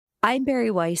I'm Barry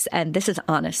Weiss, and this is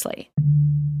Honestly.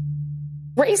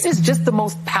 Race is just the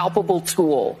most palpable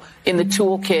tool in the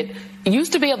toolkit. It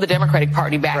used to be of the Democratic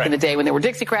Party back in the day when there were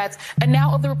Dixiecrats, and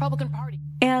now of the Republican Party.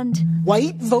 And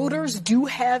white voters do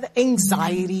have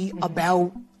anxiety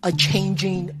about a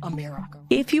changing America.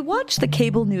 If you watched the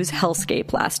cable news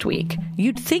hellscape last week,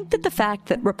 you'd think that the fact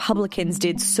that Republicans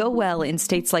did so well in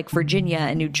states like Virginia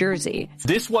and New Jersey.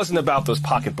 This wasn't about those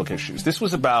pocketbook issues. This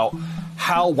was about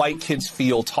how white kids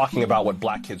feel talking about what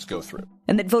black kids go through.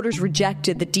 And that voters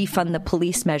rejected the defund the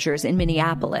police measures in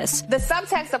Minneapolis. The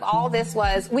subtext of all this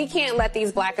was, we can't let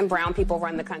these black and brown people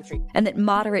run the country. And that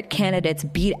moderate candidates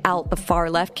beat out the far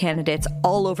left candidates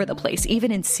all over the place,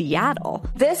 even in Seattle.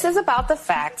 This is about the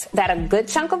fact that a good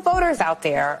chunk of voters out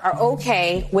there are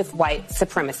okay with white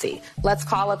supremacy. Let's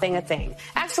call a thing a thing.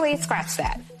 Actually, scratch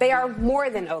that. They are more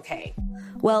than okay.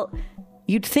 Well,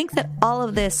 you'd think that all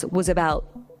of this was about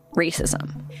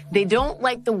racism. They don't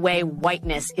like the way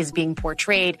whiteness is being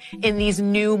portrayed in these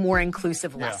new, more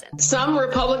inclusive lessons. Some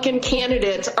Republican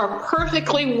candidates are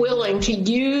perfectly willing to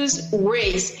use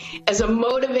race as a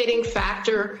motivating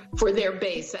factor for their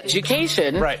base.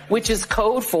 Education, which is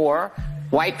code for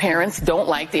white parents don't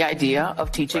like the idea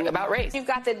of teaching about race. You've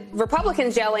got the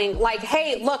Republicans yelling like,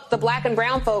 hey, look, the black and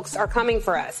brown folks are coming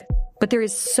for us. But there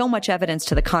is so much evidence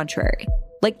to the contrary.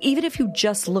 Like, even if you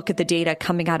just look at the data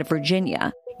coming out of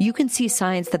Virginia, you can see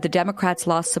signs that the Democrats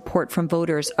lost support from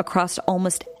voters across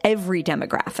almost every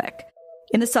demographic.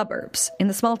 In the suburbs, in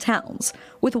the small towns,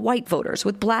 with white voters,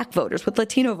 with black voters, with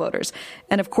Latino voters,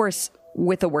 and of course,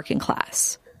 with the working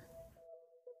class.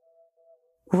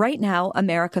 Right now,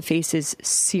 America faces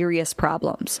serious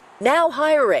problems. Now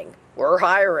hiring. We're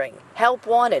hiring. Help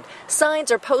wanted.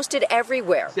 Signs are posted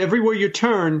everywhere. Everywhere you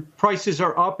turn, prices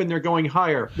are up and they're going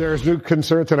higher. There's new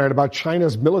concern tonight about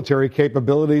China's military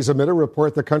capabilities amid a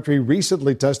report the country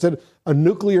recently tested a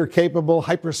nuclear-capable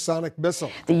hypersonic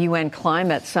missile. The UN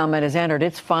Climate Summit has entered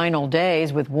its final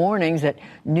days with warnings that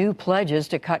new pledges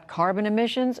to cut carbon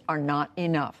emissions are not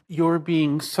enough. You're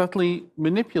being subtly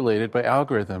manipulated by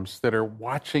algorithms that are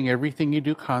watching everything you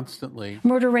do constantly.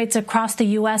 Murder rates across the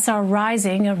U.S. are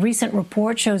rising. A recent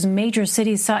report shows major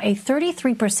cities saw a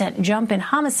 33% jump in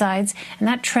homicides, and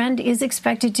that trend is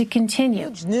expected to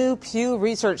continue. New Pew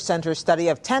Research Center study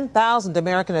of 10,000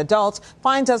 American adults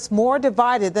finds us more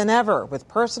divided than ever, with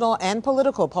personal and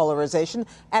political polarization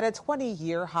at a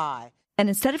 20-year high. And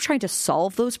instead of trying to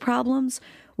solve those problems,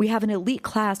 we have an elite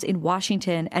class in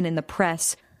Washington and in the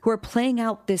press who are playing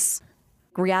out this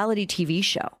reality TV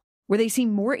show where they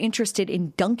seem more interested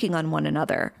in dunking on one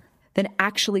another than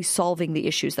actually solving the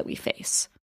issues that we face.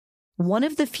 One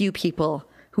of the few people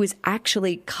who is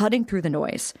actually cutting through the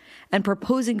noise and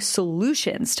proposing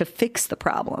solutions to fix the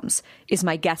problems is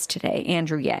my guest today,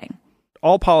 Andrew Yang.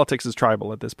 All politics is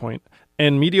tribal at this point,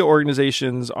 and media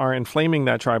organizations are inflaming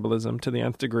that tribalism to the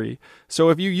nth degree. So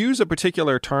if you use a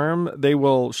particular term, they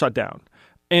will shut down.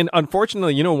 And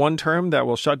unfortunately, you know one term that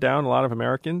will shut down a lot of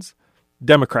Americans?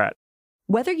 Democrat.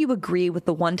 Whether you agree with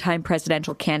the one-time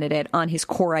presidential candidate on his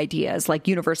core ideas like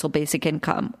universal basic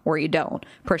income or you don't,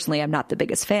 personally, I'm not the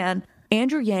biggest fan,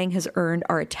 Andrew Yang has earned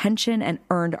our attention and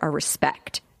earned our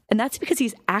respect. And that's because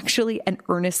he's actually and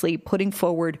earnestly putting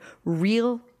forward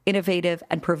real, innovative,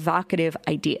 and provocative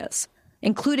ideas,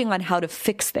 including on how to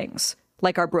fix things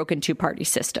like our broken two-party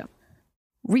system.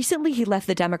 Recently, he left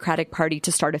the Democratic Party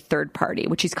to start a third party,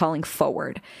 which he's calling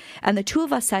Forward. And the two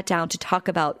of us sat down to talk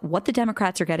about what the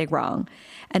Democrats are getting wrong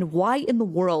and why in the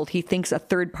world he thinks a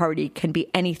third party can be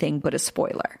anything but a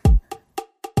spoiler.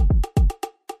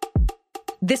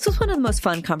 This was one of the most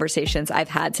fun conversations I've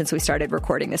had since we started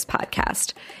recording this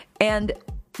podcast. And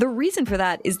the reason for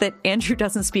that is that Andrew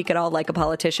doesn't speak at all like a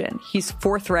politician. He's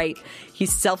forthright,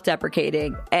 he's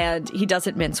self-deprecating, and he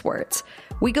doesn't mince words.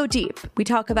 We go deep. We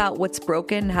talk about what's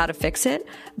broken, how to fix it,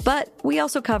 but we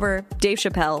also cover Dave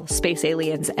Chappelle, space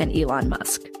aliens, and Elon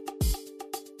Musk.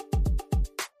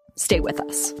 Stay with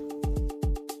us.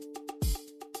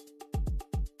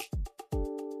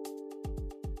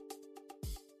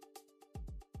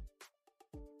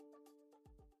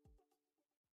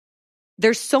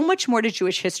 There's so much more to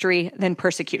Jewish history than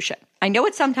persecution. I know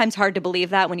it's sometimes hard to believe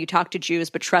that when you talk to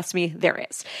Jews, but trust me, there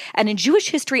is. And in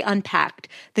Jewish History Unpacked,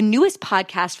 the newest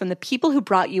podcast from the people who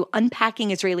brought you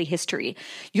Unpacking Israeli History,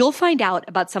 you'll find out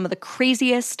about some of the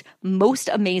craziest, most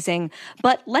amazing,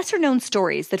 but lesser-known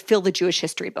stories that fill the Jewish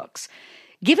history books.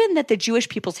 Given that the Jewish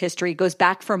people's history goes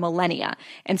back for millennia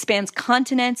and spans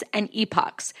continents and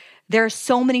epochs, there are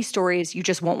so many stories you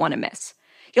just won't want to miss.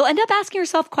 You'll end up asking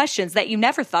yourself questions that you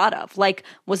never thought of, like,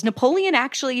 was Napoleon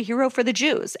actually a hero for the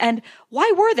Jews? And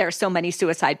why were there so many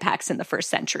suicide pacts in the first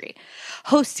century?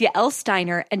 Hosts Yael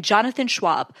Steiner and Jonathan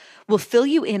Schwab will fill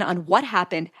you in on what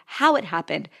happened, how it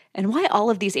happened, and why all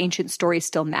of these ancient stories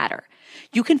still matter.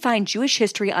 You can find Jewish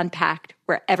History Unpacked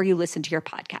wherever you listen to your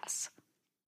podcasts.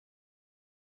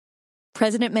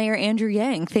 President Mayor Andrew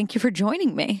Yang, thank you for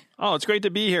joining me. Oh, it's great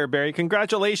to be here, Barry.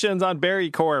 Congratulations on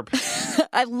Barry Corp.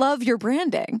 I love your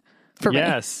branding for me.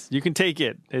 Yes, you can take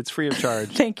it. It's free of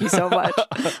charge. Thank you so much.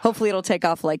 Hopefully it'll take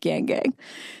off like Yang Gang.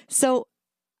 So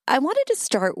I wanted to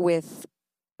start with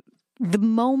the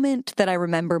moment that I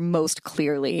remember most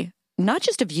clearly, not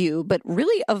just of you, but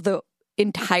really of the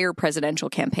entire presidential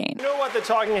campaign. You know what the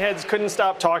talking heads couldn't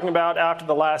stop talking about after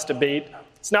the last debate?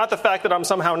 It's not the fact that I'm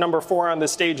somehow number 4 on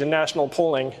this stage in national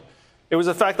polling. It was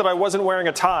the fact that I wasn't wearing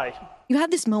a tie. You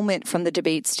had this moment from the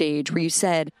debate stage where you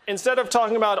said, instead of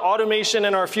talking about automation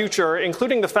and our future,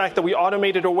 including the fact that we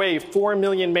automated away 4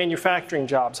 million manufacturing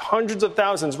jobs, hundreds of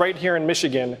thousands right here in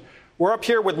Michigan, we're up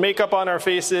here with makeup on our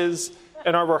faces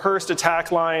and our rehearsed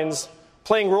attack lines,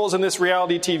 playing roles in this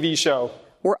reality TV show.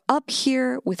 We're up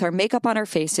here with our makeup on our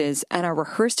faces and our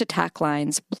rehearsed attack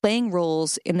lines, playing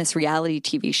roles in this reality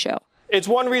TV show. It's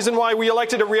one reason why we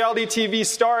elected a reality TV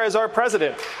star as our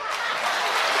president.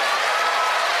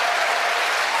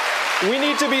 We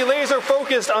need to be laser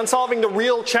focused on solving the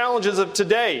real challenges of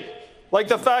today, like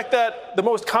the fact that the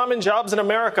most common jobs in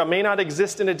America may not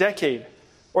exist in a decade,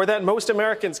 or that most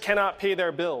Americans cannot pay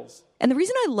their bills. And the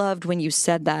reason I loved when you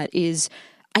said that is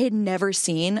I had never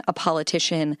seen a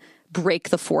politician break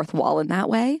the fourth wall in that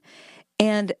way.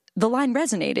 And the line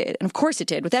resonated, and of course it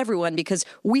did, with everyone, because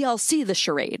we all see the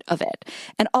charade of it.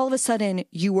 And all of a sudden,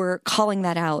 you were calling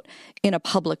that out in a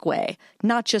public way,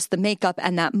 not just the makeup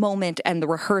and that moment and the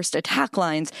rehearsed attack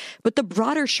lines, but the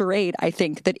broader charade, I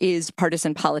think, that is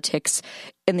partisan politics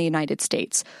in the United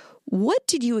States. What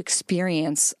did you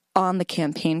experience on the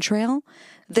campaign trail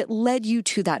that led you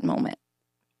to that moment?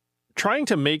 Trying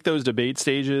to make those debate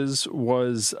stages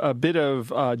was a bit of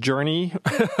a journey,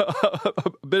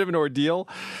 a bit of an ordeal.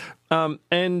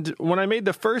 And when I made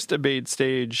the first debate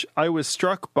stage, I was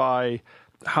struck by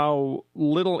how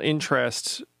little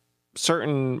interest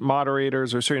certain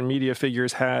moderators or certain media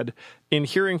figures had in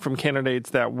hearing from candidates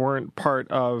that weren't part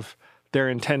of their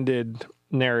intended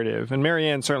narrative. And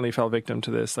Marianne certainly fell victim to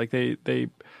this. Like they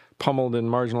pummeled and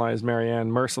marginalized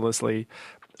Marianne mercilessly.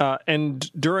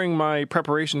 And during my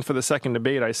preparation for the second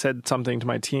debate, I said something to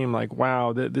my team like,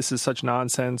 wow, this is such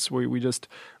nonsense. We just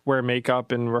wear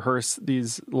makeup and rehearse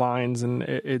these lines, and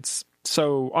it's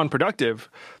so unproductive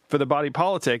for the body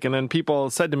politic. And then people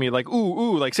said to me like,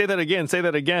 ooh, like say that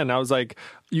again. I was like,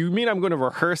 you mean I'm going to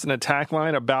rehearse an attack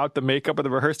line about the makeup of the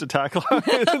rehearsed attack line?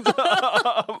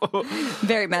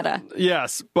 Very meta.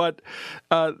 Yes, but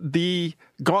the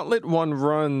gauntlet one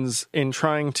runs in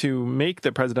trying to make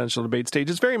the presidential debate stage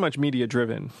is very much media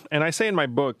driven. And I say in my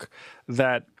book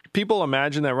that people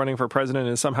imagine that running for president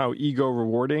is somehow ego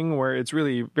rewarding, where it's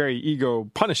really very ego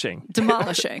punishing.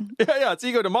 Demolishing. Yeah, it's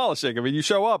ego demolishing. I mean, you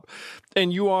show up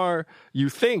and you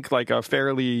think like a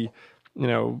fairly,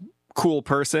 cool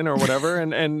person or whatever,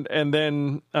 and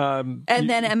then then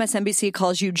MSNBC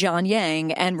calls you John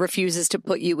Yang and refuses to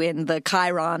put you in the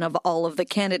chyron of all of the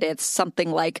candidates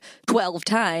something like 12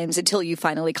 times until you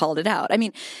finally called it out. I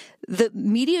mean, the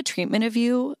media treatment of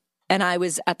you, and I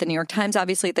was at the New York Times,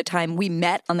 obviously, at the time we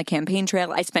met on the campaign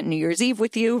trail. I spent New Year's Eve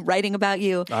with you, writing about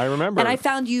you. I remember. And I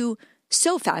found you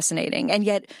so fascinating. And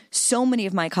yet so many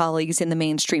of my colleagues in the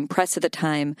mainstream press at the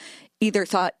time either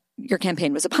thought your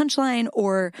campaign was a punchline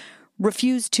or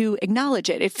refused to acknowledge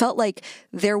it. It felt like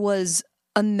there was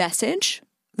a message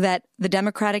that the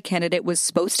Democratic candidate was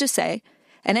supposed to say,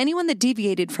 and anyone that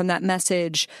deviated from that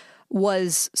message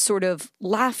was sort of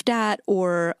laughed at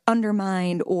or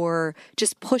undermined or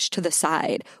just pushed to the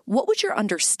side. What was your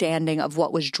understanding of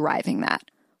what was driving that?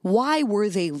 Why were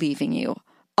they leaving you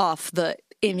off the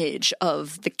image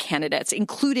of the candidates,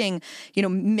 including,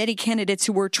 many candidates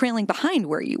who were trailing behind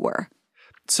where you were?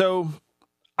 So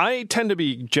I tend to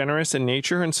be generous in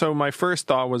nature, and so my first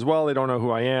thought was, well, they don't know who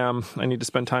I am. I need to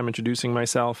spend time introducing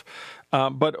myself.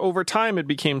 But over time, it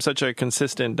became such a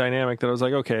consistent dynamic that I was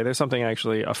like, okay, there's something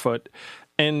actually afoot.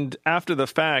 And after the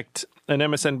fact, an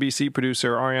MSNBC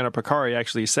producer, Ariana Picari,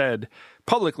 actually said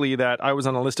publicly that I was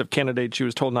on a list of candidates she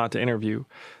was told not to interview.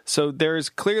 So there's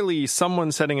clearly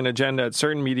someone setting an agenda at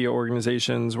certain media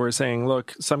organizations where saying,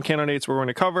 look, some candidates we're going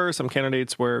to cover, some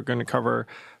candidates we're going to cover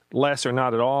less or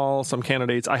not at all. Some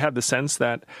candidates, I have the sense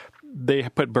that they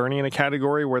put Bernie in a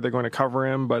category where they're going to cover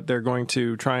him, but they're going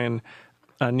to try and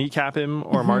kneecap him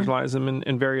or marginalize him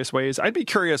in various ways. I'd be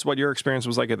curious what your experience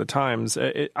was like at the Times.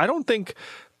 I don't think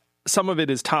some of it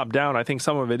is top down. I think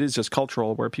some of it is just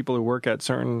cultural, where people who work at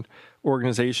certain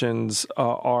organizations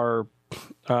are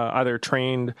either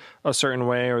trained a certain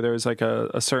way, or there's like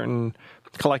a certain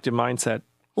collective mindset.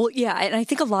 Well, yeah, and I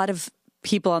think a lot of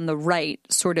people on the right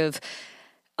sort of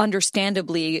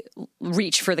understandably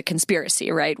reach for the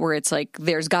conspiracy, right? Where it's like,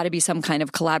 there's got to be some kind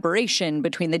of collaboration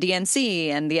between the DNC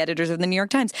and the editors of the New York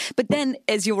Times. But then,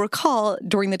 as you'll recall,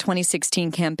 during the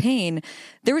 2016 campaign,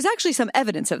 there was actually some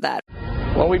evidence of that.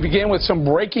 Well, we begin with some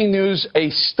breaking news, a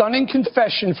stunning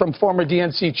confession from former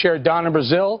DNC chair Donna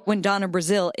Brazile. When Donna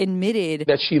Brazile admitted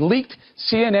that she leaked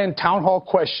CNN town hall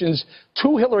questions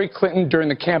to Hillary Clinton during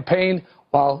the campaign,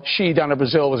 while she, Donna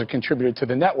Brazile, was a contributor to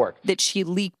the network. That she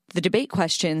leaked the debate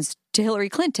questions to Hillary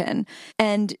Clinton.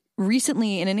 And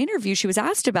recently in an interview, she was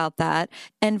asked about that.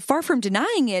 And far from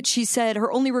denying it, she said her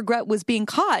only regret was being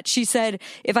caught. She said,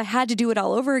 if I had to do it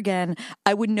all over again,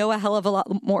 I would know a hell of a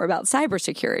lot more about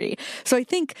cybersecurity. So I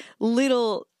think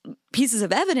little pieces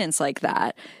of evidence like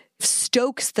that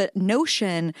stokes the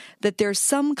notion that there's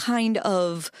some kind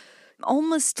of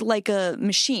almost like a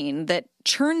machine that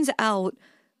churns out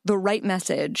the right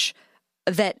message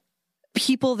that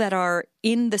people that are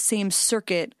in the same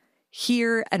circuit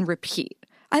hear and repeat.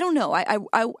 I don't know.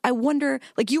 I wonder,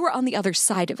 like, you were on the other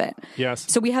side of it. Yes.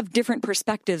 So we have different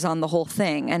perspectives on the whole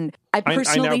thing. And I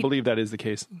personally... I now believe that is the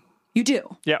case. You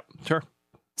do? Yeah, sure.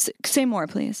 Say more,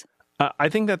 please. I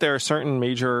think that there are certain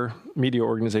major media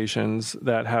organizations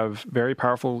that have very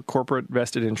powerful corporate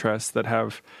vested interests, that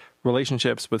have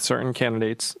relationships with certain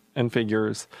candidates and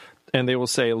figures. And they will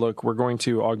say, look, we're going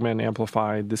to augment and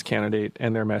amplify this candidate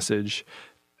and their message.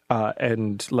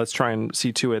 And let's try and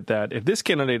see to it that if this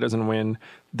candidate doesn't win,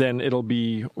 then it'll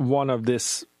be one of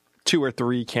this 2 or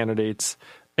 3 candidates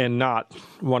and not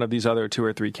one of these other 2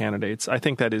 or 3 candidates. I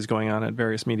think that is going on at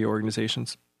various media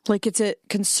organizations. Like, it's a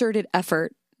concerted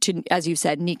effort to, as you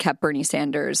said, kneecap Bernie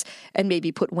Sanders and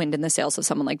maybe put wind in the sails of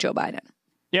someone like Joe Biden.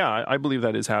 Yeah, I believe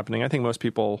that is happening. I think most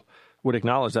people would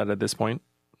acknowledge that at this point.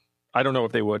 I don't know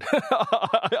if they would.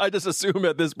 I just assume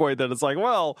at this point that it's like,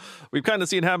 well, we've kind of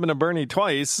seen it happen to Bernie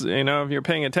twice. You know, if you're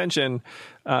paying attention,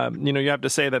 you have to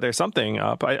say that there's something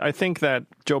up. I think that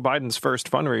Joe Biden's first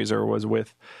fundraiser was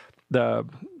with the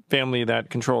family that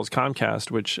controls Comcast,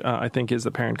 which I think is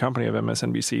the parent company of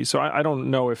MSNBC. So I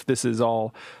don't know if this is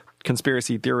all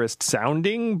conspiracy theorist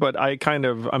sounding, but I kind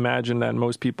of imagine that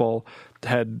most people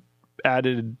had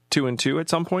added 2 and 2 at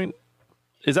some point.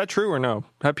 Is that true or no?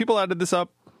 Have people added this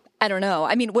up? I don't know.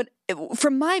 I mean,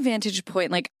 from my vantage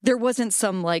point, like, there wasn't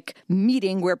some like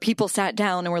meeting where people sat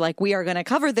down and were like, we are going to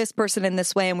cover this person in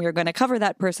this way and we are going to cover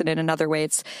that person in another way.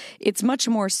 It's much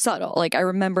more subtle. Like, I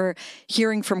remember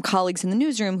hearing from colleagues in the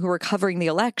newsroom who were covering the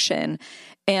election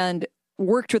and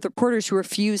worked with reporters who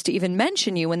refused to even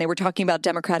mention you when they were talking about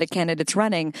Democratic candidates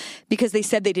running because they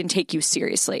said they didn't take you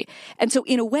seriously. And so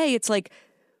in a way, it's like,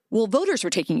 well, voters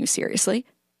were taking you seriously.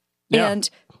 Yeah. And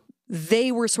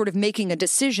they were sort of making a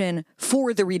decision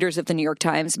for the readers of the New York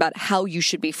Times about how you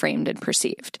should be framed and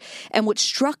perceived. And what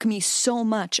struck me so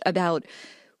much about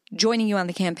joining you on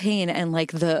the campaign and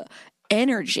like the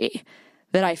energy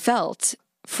that I felt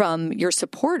from your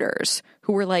supporters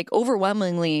who were like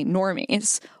overwhelmingly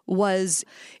normies was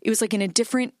it was like in a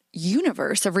different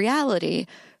universe of reality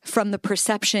from the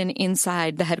perception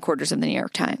inside the headquarters of the New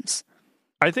York Times.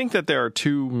 I think that there are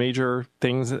 2 major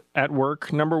things at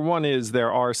work. Number one is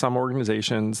there are some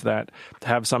organizations that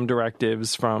have some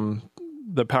directives from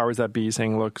the powers that be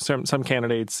saying, look, some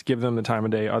candidates, give them the time of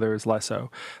day, others less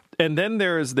so. And then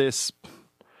there is this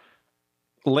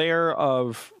layer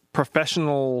of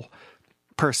professional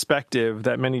perspective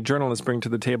that many journalists bring to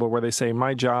the table where they say,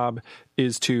 my job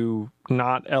is to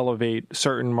not elevate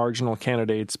certain marginal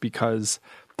candidates because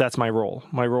that's my role.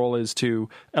 My role is to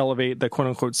elevate the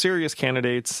quote-unquote serious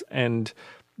candidates and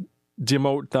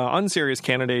demote the unserious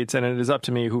candidates, and it is up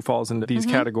to me who falls into these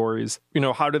categories. You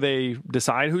know, how do they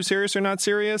decide who's serious or not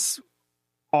serious?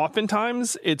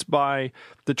 Oftentimes, it's by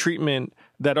the treatment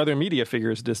that other media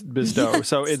figures bestow. Yes.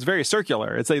 So it's very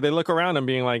circular. It's like they look around and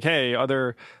being like, hey,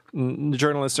 other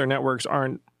journalists or networks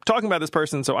aren't talking about this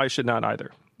person, so I should not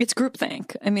either. It's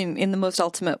groupthink. I mean, in the most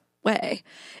ultimate way.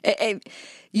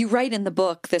 You write in the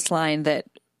book this line that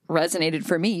resonated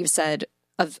for me. You said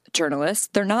of journalists,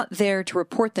 they're not there to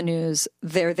report the news,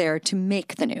 they're there to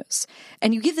make the news.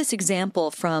 And you give this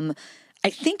example from, I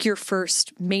think, your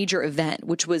first major event,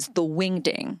 which was the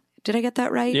Wingding. Did I get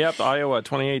that right? Yep, Iowa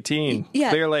 2018, yeah.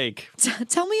 Clear Lake.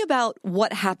 Tell me about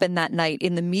what happened that night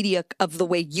in the media, of the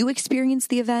way you experienced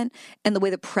the event and the way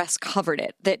the press covered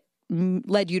it that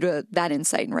led you to that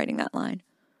insight in writing that line.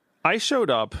 I showed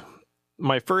up,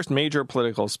 my first major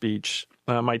political speech.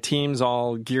 My team's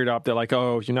all geared up. They're like,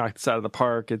 oh, you knocked this out of the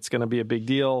park. It's going to be a big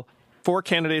deal. 4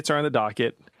 candidates are on the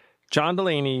docket. John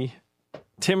Delaney,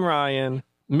 Tim Ryan,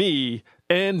 me,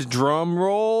 and drum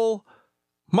roll,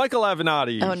 Michael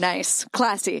Avenatti. Oh, nice.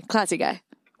 Classy guy.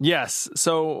 Yes.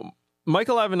 So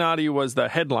Michael Avenatti was the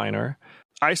headliner.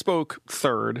 I spoke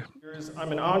third.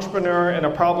 I'm an entrepreneur and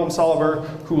a problem solver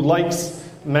who likes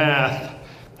math.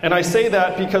 And I say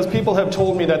that because people have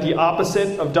told me that the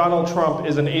opposite of Donald Trump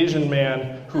is an Asian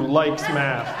man who likes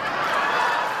math.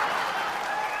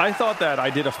 I thought that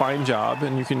I did a fine job,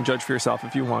 and you can judge for yourself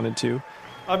if you wanted to.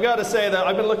 I've got to say that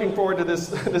I've been looking forward to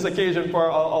this occasion for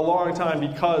a long time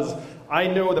because I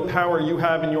know the power you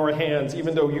have in your hands,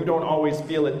 even though you don't always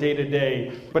feel it day to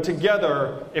day. But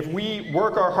together, if we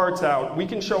work our hearts out, we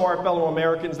can show our fellow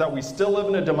Americans that we still live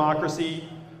in a democracy,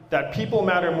 that people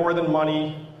matter more than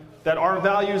money, that our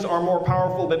values are more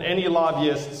powerful than any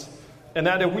lobbyists, and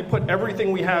that if we put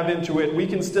everything we have into it, we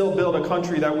can still build a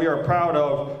country that we are proud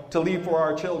of to leave for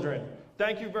our children.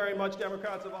 Thank you very much,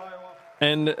 Democrats of Iowa.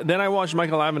 And then I watched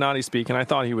Michael Avenatti speak, and I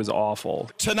thought he was awful.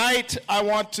 Tonight, I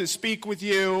want to speak with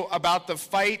you about the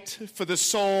fight for the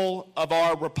soul of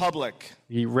our republic.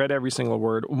 He read every single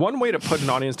word. One way to put an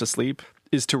audience to sleep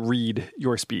is to read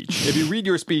your speech. If you read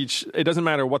your speech, it doesn't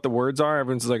matter what the words are.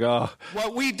 Everyone's like, oh.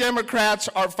 What we Democrats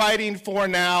are fighting for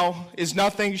now is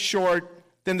nothing short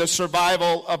than the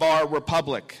survival of our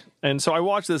republic. And so I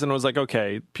watched this and was like,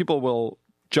 okay, people will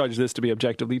judge this to be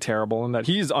objectively terrible and that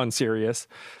he's unserious.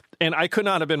 And I could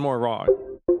not have been more wrong.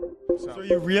 So are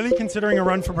you really considering a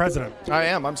run for president? I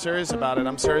am. I'm serious about it.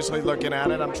 I'm seriously looking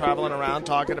at it. I'm traveling around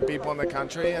talking to people in the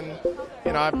country. And,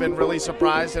 I've been really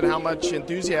surprised at how much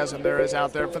enthusiasm there is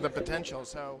out there for the potential.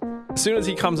 So as soon as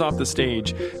he comes off the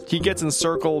stage, he gets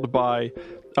encircled by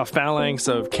a phalanx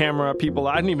of camera people.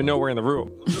 I didn't even know we're in the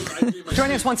room.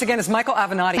 Joining us once again is Michael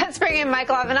Avenatti. Let's bring in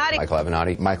Michael Avenatti. Michael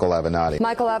Avenatti. Michael Avenatti.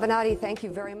 Michael Avenatti, thank you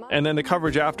very much. And then the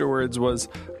coverage afterwards was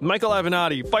Michael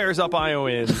Avenatti fires up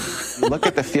Iowans. Look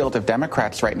at the field of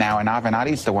Democrats right now, and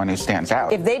Avenatti's the one who stands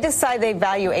out. If they decide they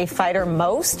value a fighter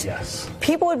most,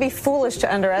 people would be foolish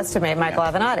to underestimate Michael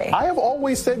Avenatti. I have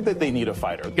always said that they need a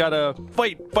fighter. Got a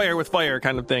fight fire with fire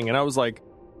kind of thing. And I was like,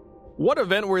 what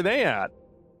event were they at?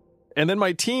 And then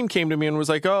my team came to me and was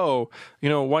like, oh,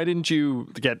 why didn't you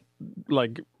get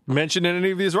mentioned in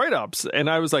any of these write-ups? And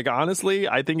I was like, honestly,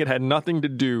 I think it had nothing to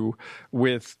do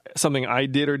with something I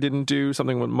did or didn't do,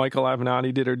 something what Michael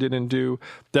Avenatti did or didn't do,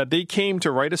 that they came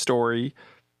to write a story,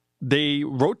 they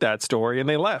wrote that story, and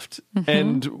they left. Mm-hmm.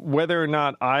 And whether or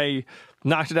not I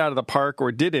knocked it out of the park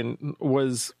or didn't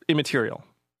was immaterial.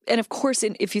 And of course,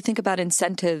 if you think about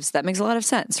incentives, that makes a lot of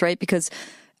sense, right? Because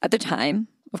at the time,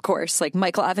 of course,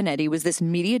 Michael Avenatti was this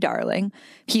media darling.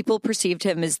 People perceived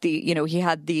him as he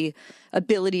had the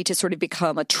ability to sort of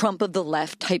become a Trump of the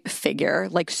left type figure,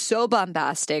 so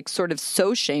bombastic, sort of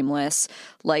so shameless,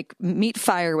 meet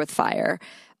fire with fire,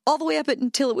 all the way up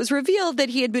until it was revealed that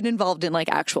he had been involved in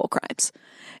actual crimes.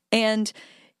 And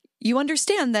you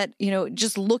understand that,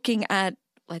 just looking at,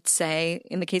 let's say,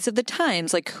 in the case of the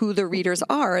Times, who the readers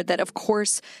are, that of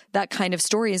course that kind of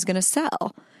story is going to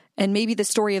sell. And maybe the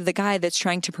story of the guy that's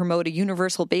trying to promote a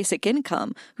universal basic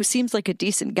income, who seems like a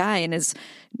decent guy and is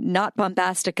not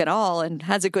bombastic at all and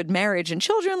has a good marriage and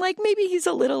children, maybe he's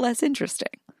a little less interesting.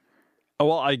 Oh,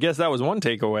 well, I guess that was one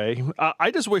takeaway.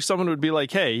 I just wish someone would be like,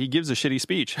 hey, he gives a shitty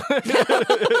speech.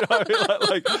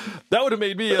 That would have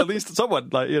made me at least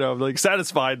somewhat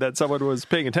satisfied that someone was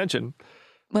paying attention.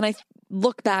 When I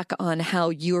look back on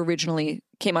how you originally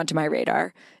came onto my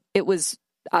radar, it was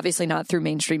obviously not through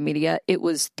mainstream media. It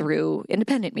was through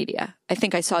independent media. I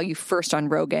think I saw you first on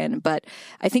Rogan, but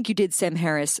I think you did Sam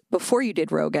Harris before you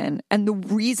did Rogan. And the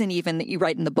reason even that you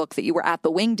write in the book that you were at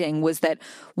the Wingding was that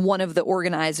one of the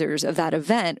organizers of that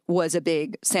event was a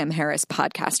big Sam Harris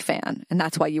podcast fan. And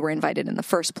that's why you were invited in the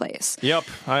first place. Yep.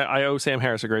 I owe Sam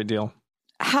Harris a great deal.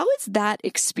 How is that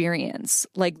experience,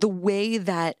 the way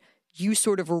that you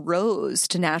sort of rose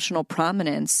to national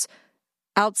prominence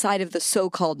outside of the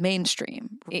so-called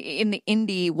mainstream, in the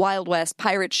indie, Wild West,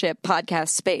 pirate ship podcast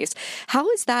space? How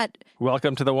is that?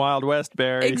 Welcome to the Wild West,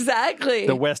 Barry. Exactly.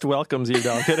 The West welcomes you,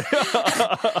 Duncan.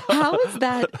 How is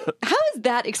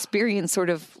that experience sort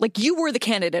of, you were the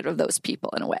candidate of those people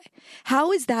in a way.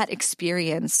 How is that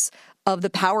experience of the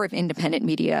power of independent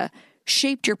media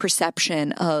shaped your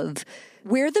perception of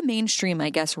where the mainstream, I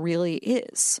guess, really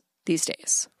is these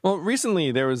days? Well,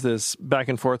 recently there was this back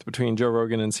and forth between Joe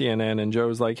Rogan and CNN, and Joe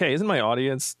was like, hey, isn't my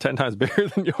audience 10 times bigger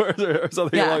than yours or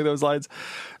something along those lines?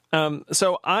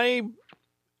 So I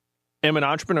am an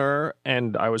entrepreneur,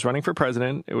 and I was running for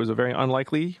president. It was a very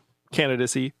unlikely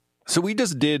candidacy. So we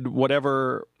just did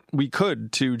whatever we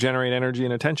could to generate energy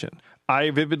and attention. I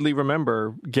vividly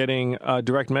remember getting a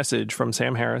direct message from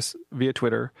Sam Harris via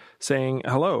Twitter saying,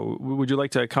 hello, would you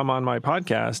like to come on my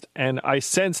podcast? And I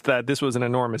sensed that this was an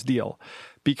enormous deal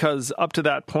because up to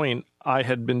that point, I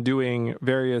had been doing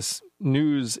various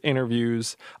news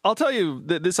interviews. I'll tell you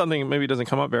that this is something that maybe doesn't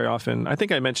come up very often. I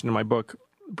think I mentioned in my book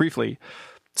briefly.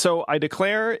 So I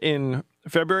declare in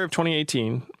February of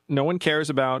 2018, no one cares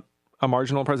about a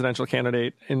marginal presidential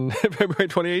candidate in February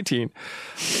 2018.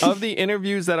 Of the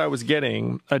interviews that I was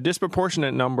getting, a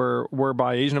disproportionate number were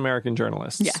by Asian American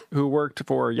journalists who worked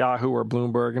for Yahoo or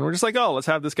Bloomberg and were just like, oh, let's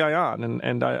have this guy on.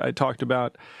 And I talked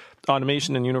about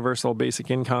automation and universal basic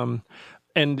income.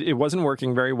 And it wasn't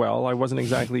working very well. I wasn't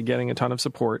exactly getting a ton of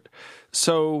support.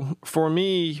 So for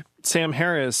me, Sam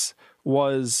Harris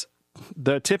was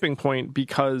the tipping point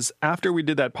because after we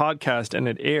did that podcast and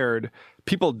it aired,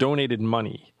 people donated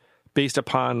money based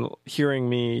upon hearing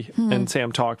me and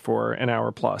Sam talk for an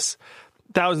hour plus,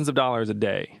 thousands of dollars a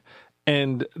day.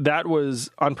 And that was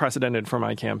unprecedented for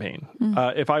my campaign.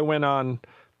 If I went on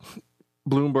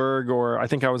Bloomberg or I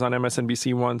think I was on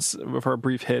MSNBC once for a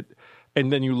brief hit, and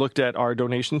then you looked at our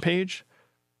donation page,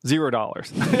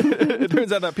 $0. It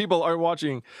turns out that people are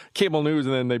watching cable news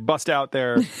and then they bust out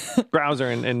their browser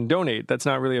and donate. That's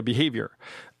not really a behavior.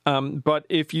 But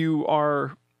if you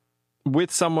are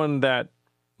with someone that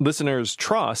listeners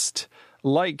trust,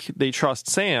 like they trust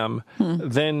Sam,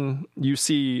 then you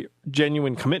see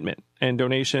genuine commitment and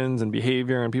donations and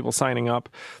behavior and people signing up.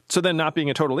 So then not being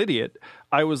a total idiot,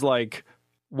 I was like,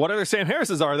 what other Sam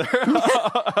Harrises are there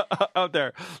out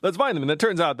there? Let's find them. And it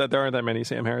turns out that there aren't that many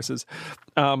Sam Harrises.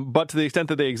 But to the extent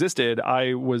that they existed,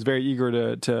 I was very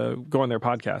eager to go on their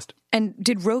podcast. And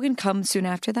did Rogan come soon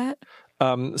after that?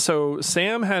 So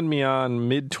Sam had me on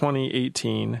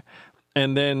mid-2018.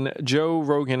 And then Joe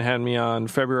Rogan had me on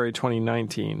February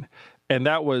 2019. And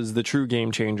that was the true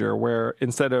game changer, where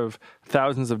instead of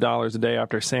thousands of dollars a day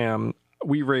after Sam,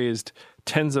 we raised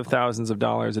tens of thousands of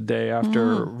dollars a day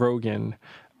after Rogan.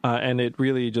 And it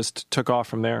really just took off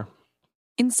from there.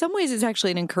 In some ways, it's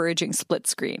actually an encouraging split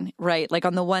screen, right? Like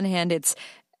on the one hand, it's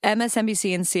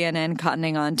MSNBC and CNN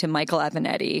cottoning on to Michael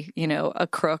Avenatti, you know, a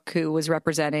crook who was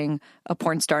representing a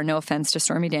porn star, no offense to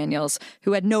Stormy Daniels,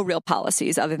 who had no real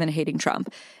policies other than hating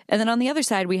Trump. And then on the other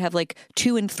side, we have like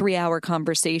 2 and 3 hour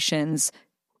conversations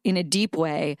in a deep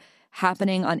way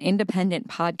happening on independent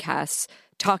podcasts,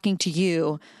 talking to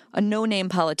you, a no-name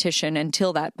politician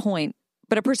until that point,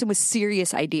 but a person with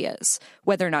serious ideas,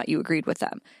 whether or not you agreed with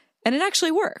them. And it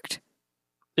actually worked.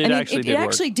 It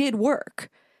actually did work.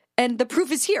 And the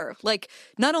proof is here. Like,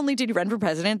 not only did you run for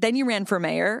president, then you ran for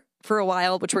mayor for a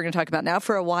while, which we're going to talk about now.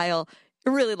 For a while, it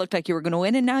really looked like you were going to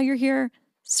win. And now you're here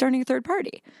starting a third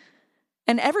party.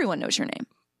 And everyone knows your name.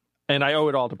 And I owe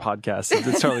it all to podcasts.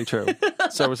 It's totally true.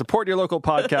 So support your local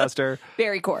podcaster.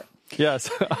 Very core.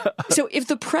 Yes. So if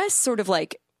the press sort of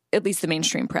like, at least the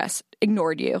mainstream press,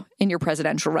 ignored you in your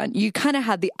presidential run, you kind of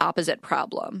had the opposite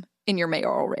problem in your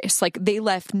mayoral race. Like, they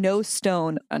left no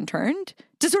stone unturned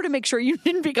to sort of make sure you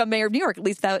didn't become mayor of New York. At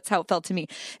least that's how it felt to me.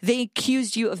 They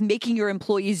accused you of making your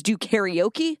employees do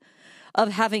karaoke, of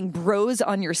having bros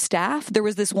on your staff. There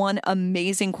was this one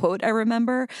amazing quote I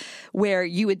remember where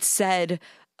you had said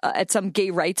at some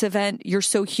gay rights event, "You're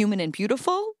so human and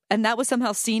beautiful." And that was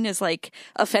somehow seen as like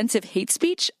offensive hate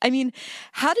speech. I mean,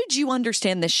 how did you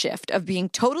understand this shift of being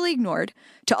totally ignored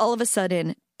to all of a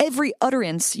sudden every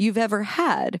utterance you've ever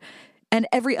had and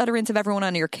every utterance of everyone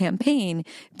on your campaign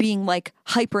being like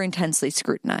hyper intensely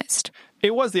scrutinized?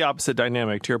 It was the opposite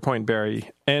dynamic, to your point, Barry.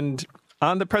 And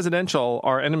on the presidential,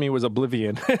 our enemy was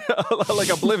Oblivion. Like,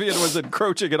 Oblivion was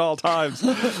encroaching at all times.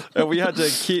 And we had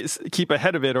to keep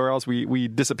ahead of it or else we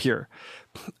disappear.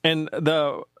 And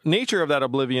the nature of that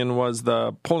Oblivion was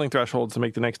the polling thresholds to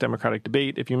make the next Democratic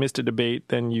debate. If you missed a debate,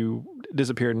 then you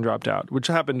disappeared and dropped out, which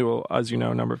happened to, as you know,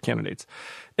 a number of candidates.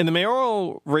 In the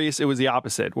mayoral race, it was the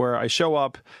opposite, where I show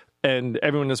up and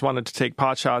everyone just wanted to take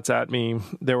pot shots at me.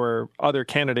 There were other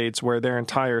candidates where their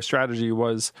entire strategy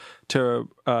was to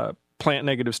plant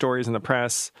negative stories in the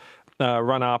press,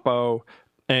 run oppo,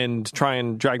 and try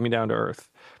and drag me down to earth.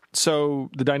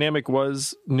 So the dynamic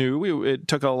was new. It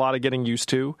took a lot of getting used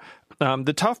to.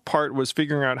 The tough part was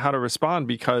figuring out how to respond,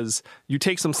 because you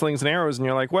take some slings and arrows and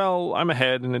you're like, well, I'm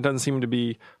ahead and it doesn't seem to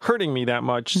be hurting me that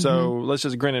much. So let's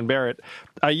just grin and bear it.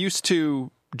 I used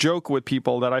to joke with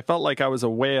people that I felt like I was a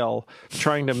whale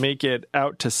trying to make it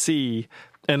out to sea.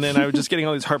 And then I was just getting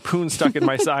all these harpoons stuck in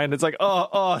my side. And it's like,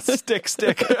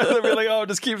 stick. And they'd be like,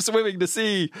 just keep swimming to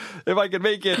sea. If I can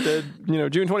make it,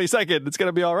 June 22nd, it's going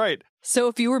to be all right. So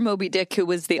if you were Moby Dick, who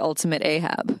was the ultimate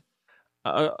Ahab?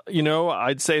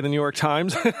 I'd say the New York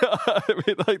Times.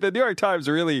 The New York Times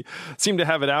really seemed to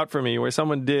have it out for me, where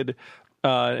someone did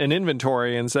an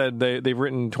inventory and said they've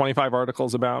written 25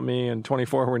 articles about me and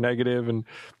 24 were negative, and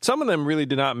some of them really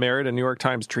did not merit a New York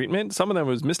Times treatment. Some of them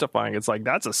was mystifying. It's like,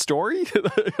 that's a story?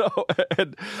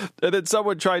 And then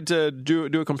someone tried to do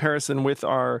a comparison with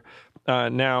our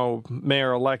now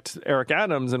mayor-elect Eric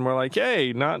Adams, and we're like,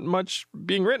 hey, not much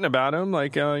being written about him.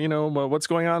 Like, what's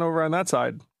going on over on that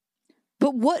side?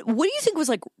 But what do you think was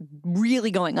like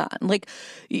really going on? Like,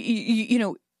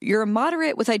 you're a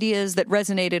moderate with ideas that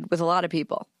resonated with a lot of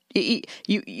people.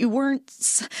 You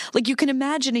weren't like, you can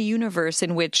imagine a universe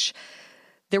in which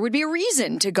there would be a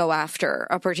reason to go after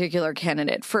a particular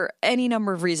candidate for any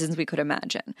number of reasons we could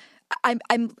imagine.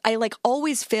 I like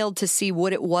always failed to see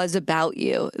what it was about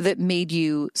you that made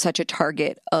you such a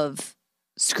target of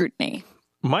scrutiny.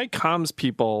 My comms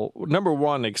people, number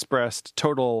one, expressed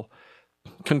total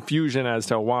confusion as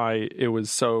to why it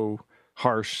was so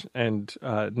harsh and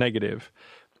negative.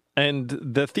 And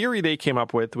the theory they came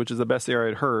up with, which is the best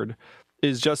theory I'd heard,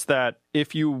 is just that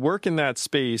if you work in that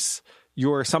space,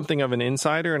 you're something of an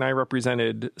insider, and I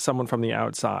represented someone from the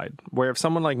outside, where if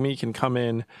someone like me can come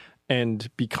in and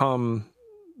become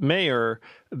mayor,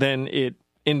 then it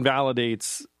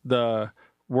invalidates the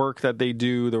work that they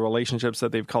do, the relationships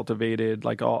that they've cultivated,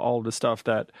 like all the stuff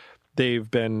that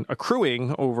they've been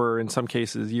accruing over, in some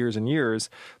cases, years and years.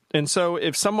 And so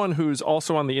if someone who's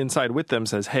also on the inside with them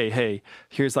says, hey,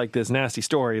 here's like this nasty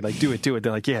story, like, do it.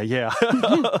 They're like, yeah.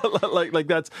 like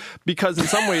that's because in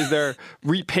some ways they're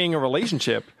repaying a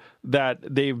relationship that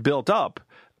they've built up.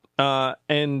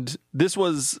 And this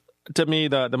was, to me,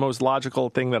 the most logical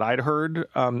thing that I'd heard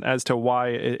as to why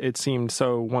it seemed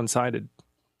so one-sided.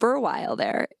 For a while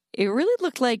there, it really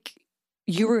looked like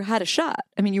you had a shot.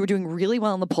 I mean, you were doing really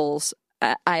well in the polls.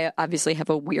 I obviously have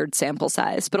a weird sample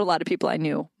size, but a lot of people I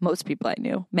knew, most people I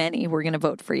knew, many were going to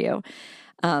vote for you.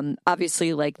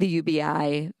 Obviously, like the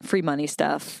UBI, free money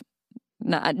stuff,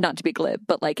 not to be glib,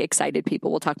 but like excited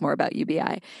people. We'll talk more about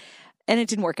UBI. And it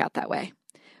didn't work out that way.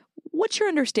 What's your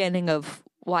understanding of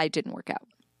why it didn't work out?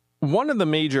 One of the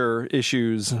major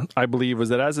issues, I believe, was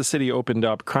that as the city opened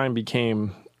up, crime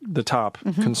became the top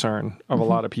concern of a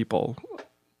lot of people.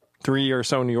 3 or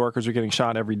so New Yorkers were getting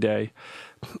shot every day.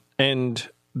 And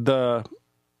the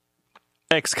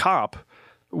ex-cop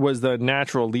was the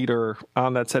natural leader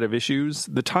on that set of issues.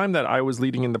 The time that I was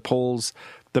leading in the polls,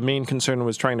 the main concern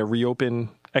was trying to reopen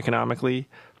economically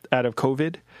out of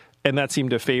COVID. And that seemed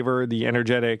to favor the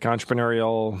energetic,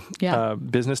 entrepreneurial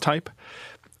business type.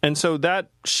 And so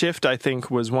that shift, I think,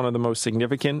 was one of the most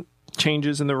significant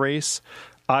changes in the race.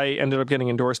 I ended up getting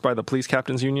endorsed by the Police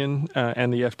Captains Union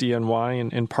and the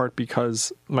FDNY, in part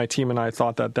because my team and I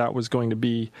thought that was going to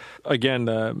be, again,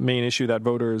 the main issue that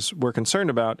voters were concerned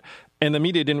about. And the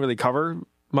media didn't really cover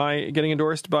my getting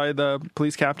endorsed by the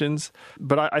police captains.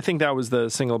 But I think that was the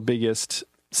single biggest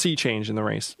sea change in the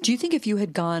race. Do you think if you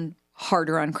had gone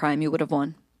harder on crime, you would have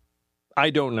won? I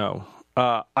don't know.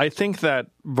 I think that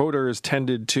voters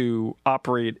tended to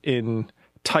operate in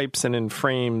types and in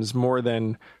frames more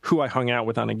than who I hung out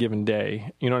with on a given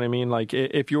day. You know what I mean? Like,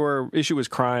 if your issue was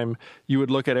crime, you would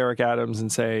look at Eric Adams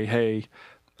and say, hey,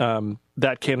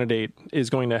 that candidate is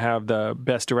going to have the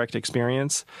best direct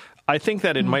experience. I think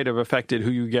that it might have affected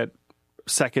who you get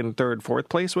second, third, fourth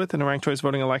place with in a ranked choice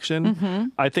voting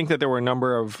election. I think that there were a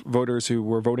number of voters who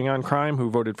were voting on crime who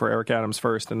voted for Eric Adams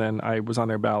first, and then I was on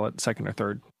their ballot second or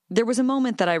third. There was a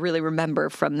moment that I really remember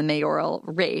from the mayoral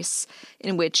race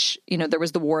in which, there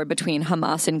was the war between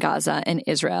Hamas in Gaza and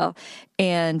Israel.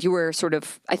 And you were sort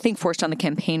of, I think, forced on the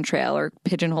campaign trail or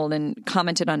pigeonholed and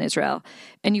commented on Israel.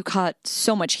 And you caught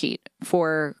so much heat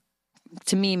for,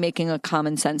 to me, making a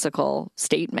commonsensical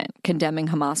statement condemning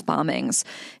Hamas bombings,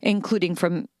 including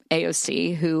from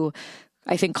AOC, who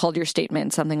I think called your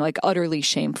statement something like utterly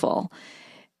shameful.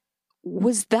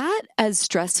 Was that as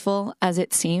stressful as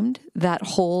it seemed, that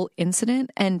whole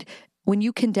incident? And when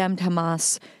you condemned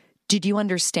Hamas, did you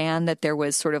understand that there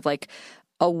was sort of like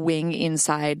a wing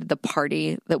inside the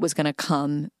party that was going to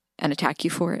come and attack you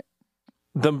for it?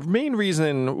 The main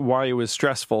reason why it was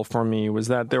stressful for me was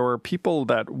that there were people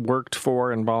that worked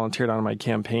for and volunteered on my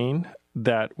campaign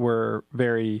that were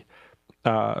very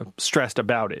stressed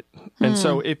about it. And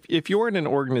so if you're in an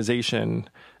organization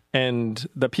and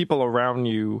the people around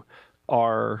you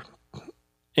are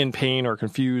in pain or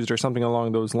confused or something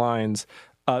along those lines,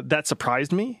 that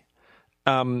surprised me.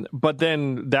 But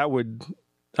then that would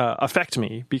affect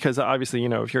me because obviously,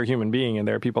 if you're a human being and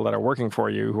there are people that are working for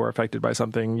you who are affected by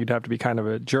something, you'd have to be kind of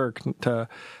a jerk to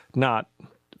not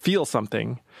feel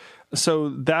something.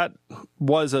 So that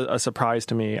was a surprise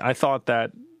to me. I thought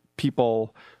that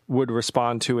people would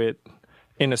respond to it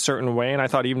in a certain way. And I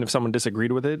thought even if someone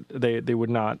disagreed with it, they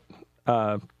would not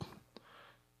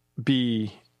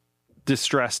be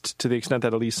distressed to the extent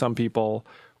that at least some people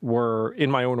were in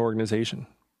my own organization.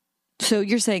 So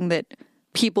you're saying that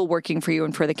people working for you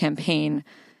and for the campaign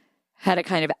had a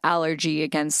kind of allergy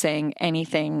against saying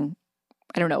anything,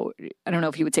 I don't know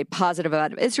if you would say positive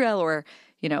about Israel or,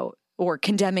 or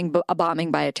condemning a bombing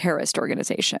by a terrorist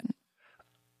organization.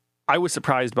 I was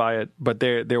surprised by it, but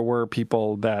there were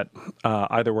people that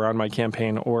either were on my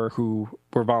campaign or who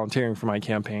were volunteering for my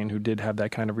campaign who did have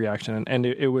that kind of reaction. And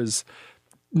it was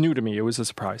new to me. It was a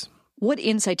surprise. What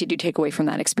insight did you take away from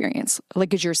that experience?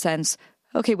 Like, is your sense,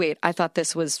 okay, wait, I thought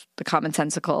this was the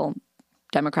commonsensical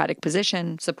democratic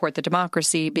position, support the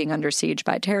democracy, being under siege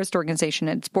by a terrorist organization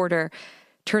at its border.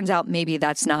 Turns out maybe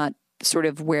that's not sort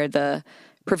of where the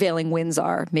prevailing winds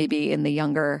are, maybe in the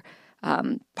younger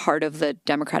part of the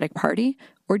Democratic Party?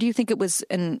 Or do you think it was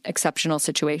an exceptional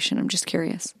situation? I'm just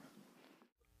curious.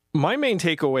 My main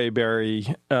takeaway,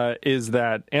 Barry, is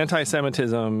that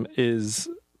anti-Semitism is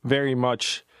very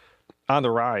much on the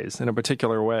rise in a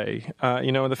particular way.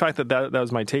 And the fact that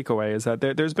was my takeaway is that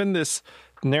there's been this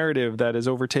narrative that has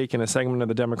overtaken a segment of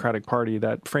the Democratic Party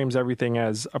that frames everything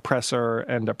as oppressor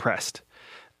and oppressed.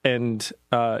 And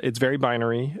it's very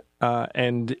binary.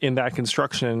 And in that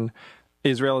construction,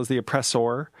 Israel is the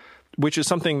oppressor, which is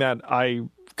something that I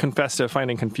confess to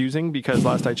finding confusing because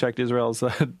last I checked, Israel is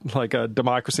like a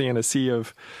democracy in a sea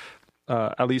of,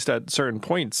 at least at certain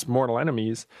points, mortal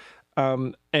enemies.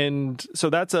 And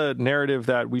so that's a narrative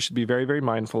that we should be very, very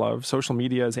mindful of. Social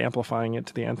media is amplifying it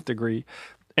to the nth degree.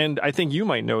 And I think you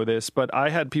might know this, but I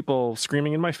had people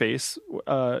screaming in my face,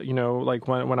 like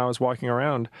when I was walking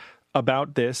around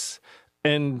about this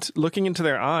and looking into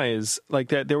their eyes, like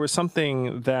that there was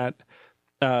something that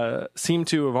seemed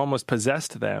to have almost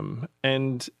possessed them.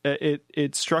 And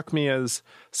it struck me as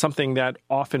something that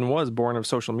often was born of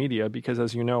social media, because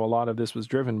as you know, a lot of this was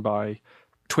driven by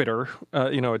Twitter,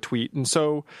 a tweet. And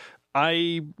so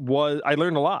I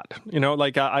learned a lot,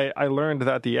 I learned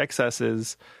that the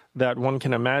excesses that one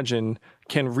can imagine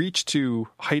can reach to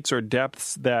heights or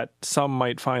depths that some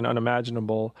might find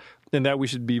unimaginable, and that we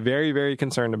should be very, very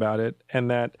concerned about it. And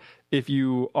that if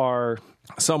you are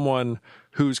someone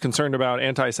who's concerned about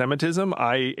anti-Semitism,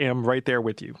 I am right there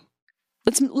with you.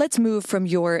 Let's move from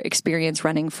your experience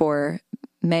running for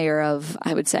mayor of,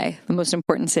 I would say, the most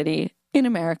important city in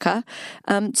America,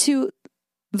 to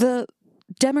the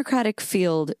Democratic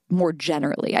field more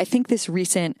generally. I think this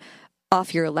recent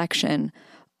off-year election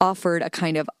offered a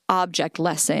kind of object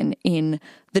lesson in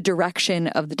the direction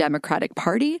of the Democratic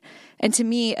Party, and to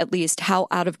me, at least, how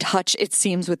out of touch it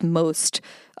seems with most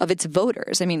of its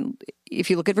voters. I mean,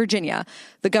 if you look at Virginia,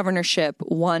 the governorship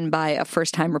won by a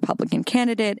first-time Republican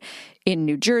candidate. In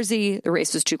New Jersey, the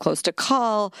race was too close to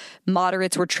call.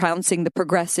 Moderates were trouncing the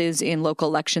progressives in local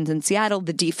elections in Seattle.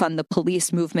 The defund the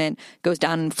police movement goes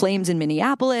down in flames in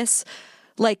Minneapolis.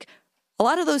 A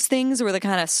lot of those things were the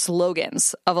kind of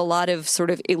slogans of a lot of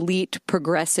sort of elite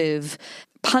progressive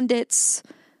pundits,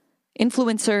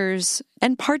 influencers,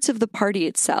 and parts of the party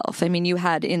itself. I mean, you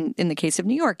had, in the case of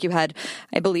New York, you had,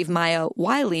 I believe, Maya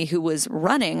Wiley, who was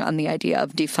running on the idea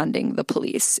of defunding the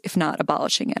police, if not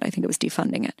abolishing it. I think it was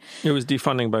defunding it. It was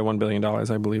defunding by $1 billion,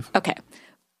 I believe. Okay.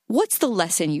 What's the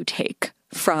lesson you take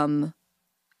from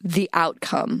the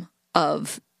outcome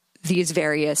of these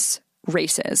various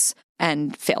races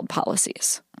and failed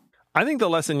policies? I think the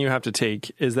lesson you have to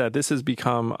take is that this has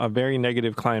become a very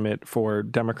negative climate for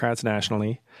Democrats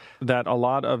nationally, that a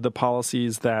lot of the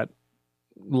policies that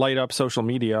light up social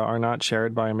media are not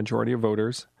shared by a majority of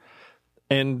voters,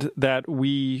 and that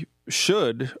we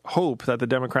should hope that the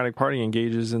Democratic Party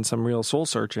engages in some real soul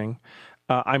searching.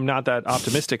 I'm not that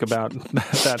optimistic about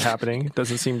that happening. It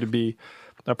doesn't seem to be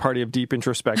a party of deep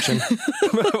introspection.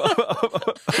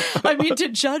 I mean, to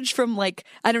judge from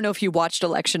I don't know if you watched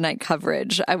election night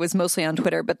coverage. I was mostly on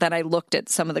Twitter, but then I looked at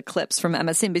some of the clips from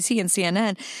MSNBC and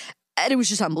CNN, and it was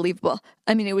just unbelievable.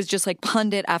 I mean, it was just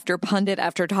pundit after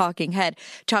talking head,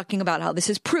 talking about how this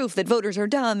is proof that voters are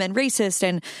dumb and racist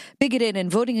and bigoted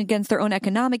and voting against their own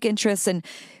economic interests. And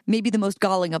maybe the most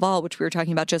galling of all, which we were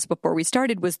talking about just before we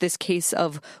started, was this case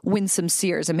of Winsome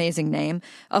Sears, amazing name,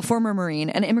 a former Marine,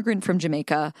 an immigrant from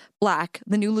Jamaica, Black,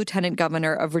 the new lieutenant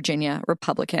governor of Virginia,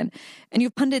 Republican. And you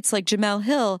have pundits like Jamel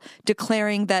Hill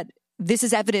declaring that this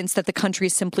is evidence that the country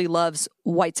simply loves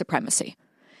white supremacy.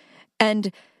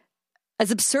 And as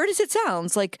absurd as it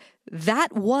sounds,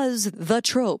 that was the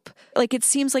trope. It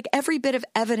seems like every bit of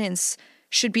evidence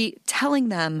should be telling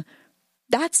them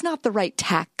that's not the right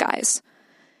tack, guys.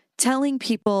 telling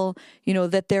people,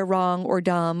 that they're wrong or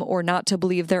dumb or not to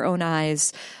believe their own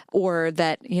eyes, or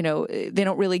that, they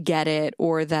don't really get it,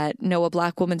 or that, no, a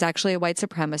black woman's actually a white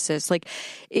supremacist. Like,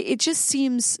 it just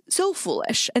seems so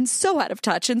foolish and so out of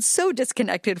touch and so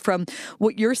disconnected from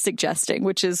what you're suggesting,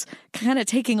 which is kind of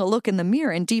taking a look in the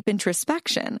mirror and deep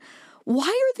introspection. Why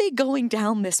are they going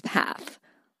down this path?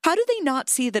 How do they not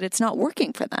see that it's not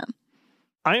working for them?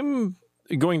 I'm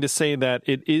going to say that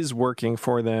it is working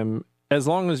for them as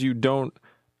long as you don't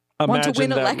imagine want to win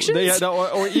that, elections?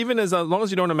 or even as long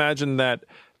as you don't imagine that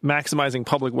maximizing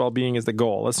public well-being is the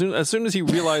goal. As soon as you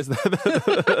realize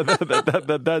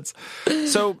that's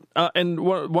so. And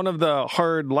one of the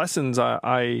hard lessons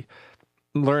I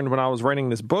learned when I was writing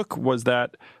this book was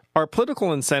that our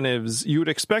political incentives, you would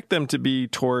expect them to be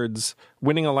towards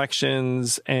winning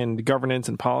elections and governance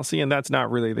and policy, and that's not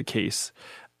really the case.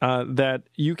 That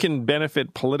you can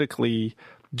benefit politically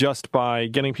just by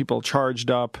getting people charged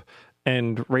up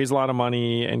and raise a lot of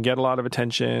money and get a lot of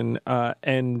attention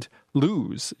and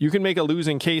lose. You can make a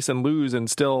losing case and lose and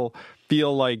still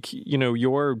feel like,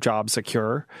 your job's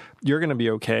secure. You're going to be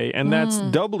okay. And that's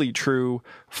doubly true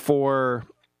for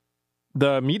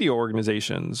the media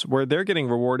organizations, where they're getting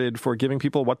rewarded for giving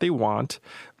people what they want.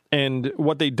 And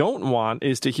what they don't want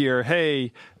is to hear,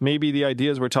 hey, maybe the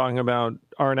ideas we're talking about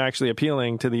aren't actually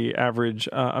appealing to the average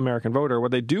American voter.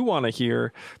 What they do want to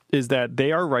hear is that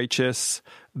they are righteous,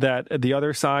 that the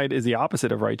other side is the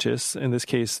opposite of righteous. In this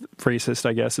case, racist,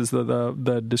 I guess, is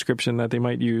the description that they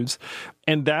might use.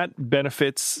 And that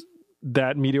benefits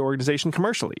that media organization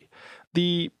commercially.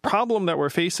 The problem that we're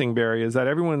facing, Barry, is that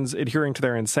everyone's adhering to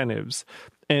their incentives.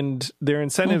 And their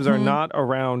incentives are not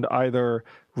around either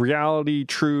reality,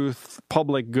 truth,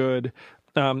 public good.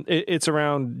 It's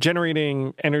around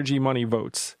generating energy, money,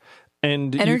 votes.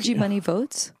 And money,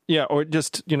 votes? Yeah, or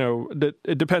just,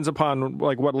 it depends upon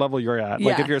like what level you're at.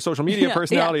 Like if you're a social media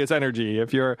personality, it's energy.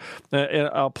 If you're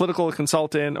a political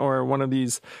consultant or one of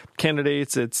these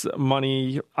candidates, it's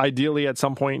money. Ideally, at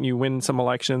some point, you win some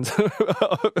elections.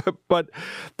 But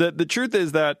the truth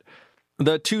is that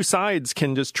the two sides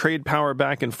can just trade power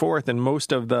back and forth, and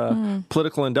most of the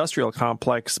political industrial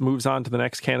complex moves on to the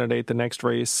next candidate, the next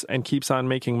race, and keeps on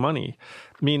making money.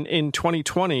 I mean, in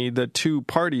 2020, the two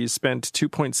parties spent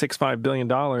 $2.65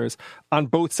 billion on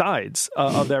both sides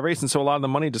of that race. And so a lot of the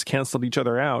money just canceled each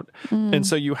other out. And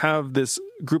so you have this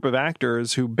group of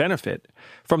actors who benefit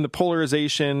from the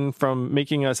polarization, from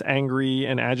making us angry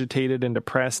and agitated and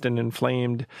depressed and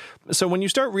inflamed. So when you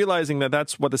start realizing that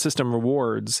that's what the system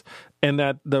rewards, and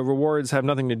that the rewards have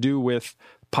nothing to do with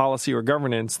policy or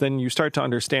governance, then you start to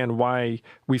understand why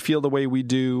we feel the way we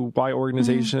do, why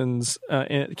organizations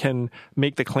can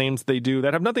make the claims they do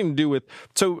that have nothing to do with.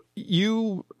 So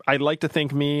I'd like to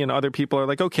think me and other people are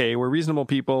like, okay, we're reasonable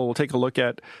people. We'll take a look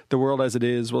at the world as it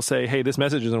is. We'll say, hey, this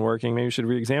message isn't working. Maybe we should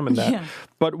re-examine that. Yeah.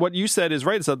 But what you said is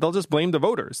right. Is that they'll just blame the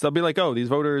voters. They'll be like, oh, these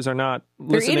voters are not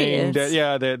listening.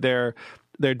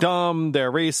 They're dumb,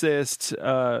 they're racist,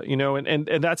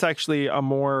 and that's actually a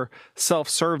more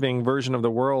self-serving version of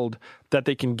the world that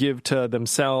they can give to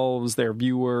themselves, their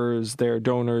viewers, their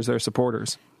donors, their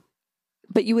supporters.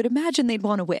 But you would imagine they'd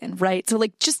want to win, right? So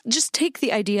like just take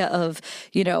the idea of,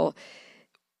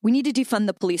 we need to defund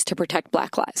the police to protect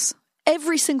Black lives.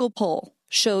 Every single poll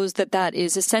shows that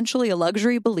is essentially a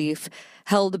luxury belief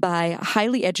held by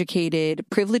highly educated,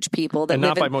 privileged people. And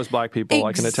not by most Black people,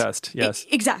 I can attest, yes.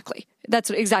 Exactly. That's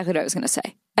exactly what I was going to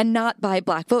say. And not by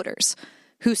Black voters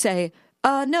who say,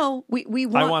 no, we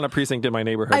want... I want a precinct in my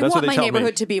neighborhood. That's what they tell me. I want my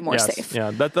neighborhood to be more safe.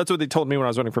 Yeah, that's what they told me when I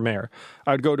was running for mayor.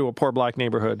 I would go to a poor Black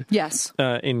neighborhood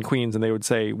in Queens, and they would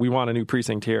say, we want a new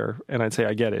precinct here. And I'd say,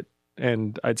 I get it.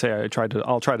 And I'd say,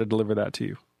 I'll try to deliver that to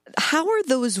you. How are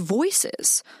those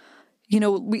voices?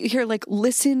 We hear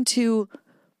listen to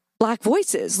Black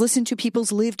voices, listen to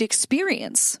people's lived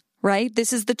experience, right?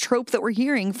 This is the trope that we're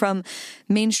hearing from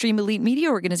mainstream elite media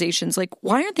organizations.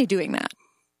 Why aren't they doing that?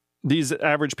 These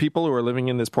average people who are living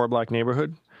in this poor Black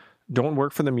neighborhood don't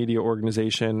work for the media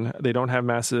organization. They don't have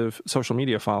massive social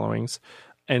media followings.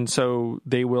 And so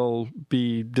they will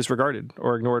be disregarded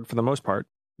or ignored for the most part.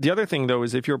 The other thing, though,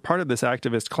 is if you're part of this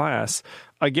activist class,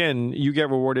 again, you get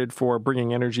rewarded for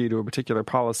bringing energy to a particular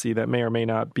policy that may or may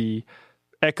not be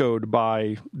echoed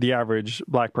by the average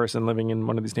Black person living in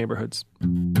one of these neighborhoods.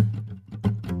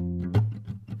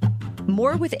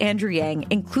 More with Andrew Yang,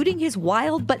 including his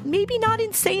wild but maybe not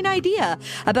insane idea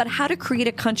about how to create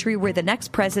a country where the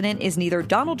next president is neither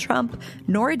Donald Trump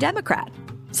nor a Democrat.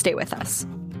 Stay with us.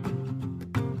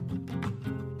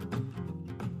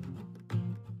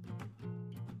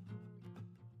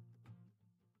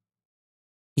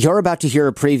 You're about to hear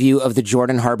a preview of The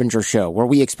Jordan Harbinger Show, where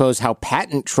we expose how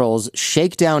patent trolls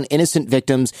shake down innocent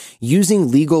victims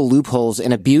using legal loopholes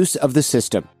and abuse of the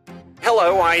system.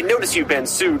 Hello, I notice you've been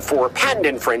sued for patent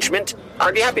infringement.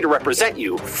 I'd be happy to represent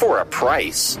you for a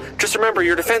price. Just remember,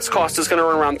 your defense cost is going to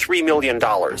run around $3 million.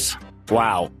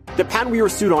 Wow. The patent we were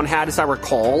sued on had, as I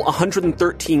recall,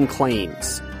 113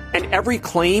 claims. And every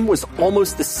claim was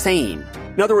almost the same.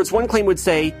 In other words, one claim would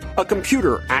say, a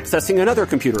computer accessing another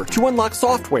computer to unlock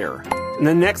software. And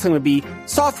then the next thing would be,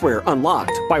 software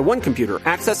unlocked by one computer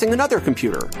accessing another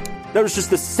computer. That was just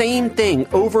the same thing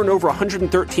over and over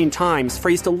 113 times,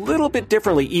 phrased a little bit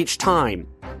differently each time.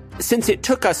 Since it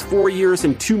took us 4 years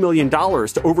and $2 million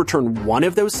to overturn one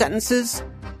of those sentences,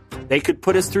 they could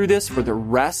put us through this for the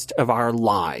rest of our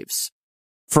lives.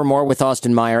 For more with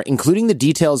Austin Meyer, including the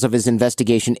details of his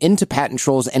investigation into patent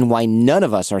trolls and why none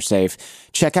of us are safe,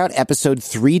 check out episode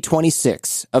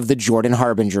 326 of The Jordan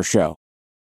Harbinger Show.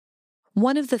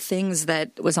 One of the things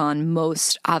that was on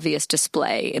most obvious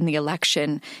display in the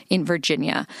election in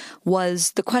Virginia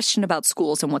was the question about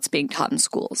schools and what's being taught in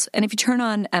schools. And if you turn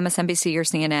on MSNBC or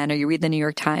CNN or you read the New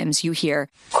York Times, you hear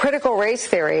critical race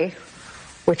theory,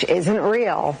 which isn't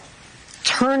real,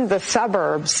 turned the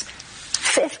suburbs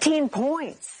 15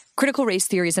 points. Critical race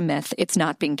theory is a myth. It's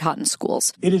not being taught in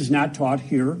schools. It is not taught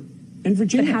here in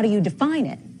Virginia. But how do you define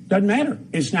it? Doesn't matter.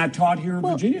 It's not taught here in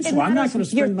Virginia, so I'm not going to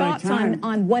spend my time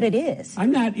on what it is.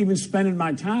 I'm not even spending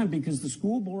my time because the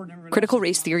school board... Critical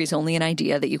race theory is only an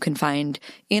idea that you can find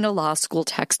in a law school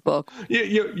textbook.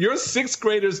 Your sixth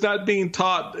grader is not being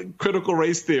taught critical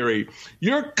race theory.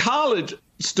 Your college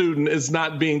student is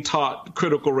not being taught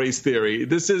critical race theory.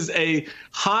 This is a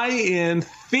high-end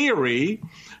theory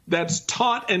that's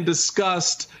taught and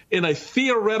discussed in a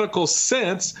theoretical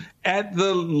sense at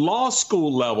the law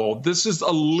school level. This is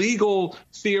a legal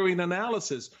theory and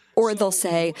analysis. Or they'll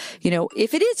say,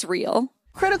 if it is real.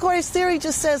 Critical race theory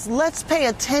just says, let's pay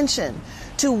attention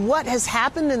to what has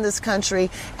happened in this country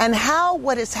and how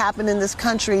what has happened in this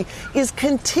country is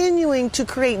continuing to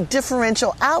create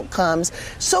differential outcomes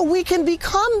so we can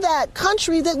become that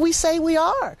country that we say we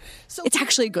are. So it's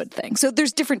actually a good thing. So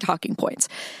there's different talking points.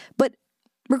 But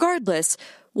regardless,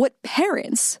 what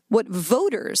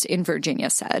voters in Virginia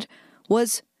said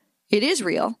was, it is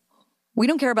real. We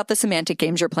don't care about the semantic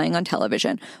games you're playing on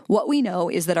television. What we know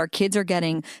is that our kids are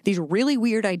getting these really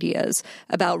weird ideas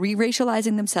about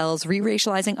re-racializing themselves,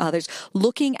 re-racializing others,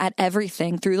 looking at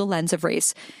everything through the lens of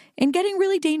race, and getting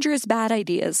really dangerous, bad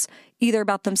ideas, either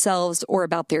about themselves or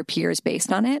about their peers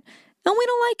based on it. And we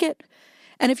don't like it.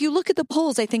 And if you look at the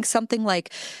polls, I think something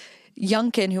like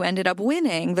Youngkin, who ended up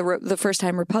winning, the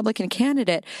first-time Republican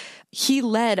candidate, he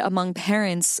led among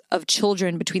parents of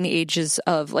children between the ages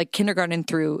of kindergarten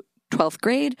through 12th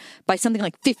grade by something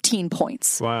like 15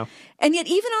 points. Wow. And yet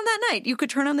even on that night, you could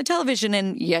turn on the television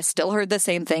and you still heard the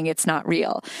same thing. It's not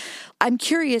real. I'm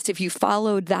curious if you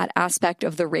followed that aspect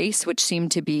of the race, which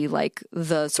seemed to be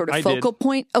the sort of focal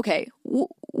point. Okay.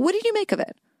 What did you make of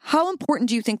it? How important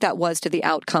do you think that was to the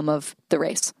outcome of the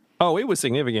race? Oh, it was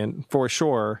significant for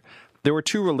sure. There were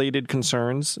two related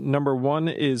concerns. Number one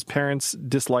is parents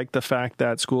disliked the fact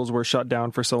that schools were shut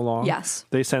down for so long. Yes.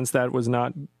 They sensed that was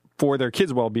not for their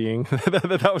kids' well-being.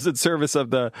 That was in service of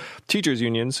the teachers'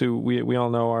 unions, who we all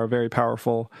know are a very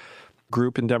powerful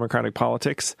group in democratic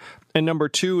politics. And number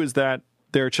two is that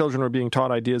their children were being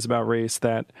taught ideas about race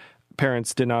that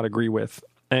parents did not agree with.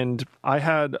 And I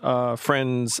had a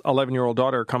friend's 11-year-old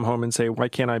daughter come home and say, why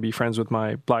can't I be friends with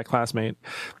my black classmate?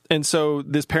 And so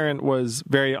this parent was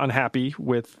very unhappy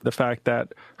with the fact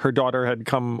that her daughter had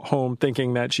come home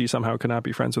thinking that she somehow could not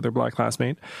be friends with her black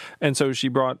classmate. And so she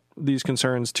brought these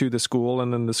concerns to the school,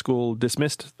 and then the school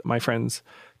dismissed my friend's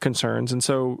concerns. And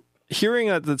so hearing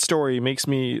that story makes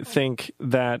me think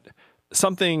that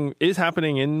something is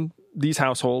happening in these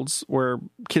households where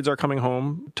kids are coming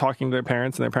home talking to their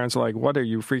parents, and their parents are like, what are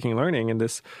you freaking learning in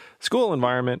this school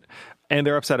environment? And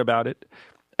they're upset about it.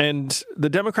 And the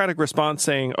Democratic response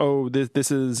saying, oh, this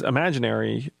is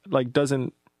imaginary,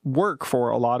 doesn't work for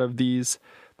a lot of these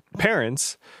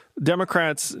parents.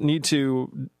 Democrats need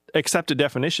to accept a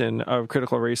definition of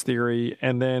critical race theory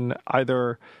and then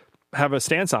either have a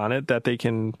stance on it that they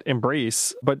can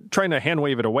embrace, but trying to hand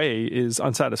wave it away is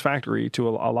unsatisfactory to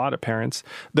a lot of parents.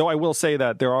 Though I will say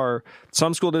that there are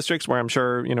some school districts where I'm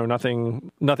sure,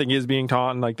 nothing is being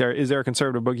taught. And is there a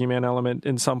conservative boogeyman element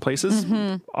in some places?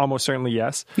 Mm-hmm. Almost certainly,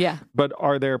 yes. Yeah. But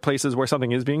are there places where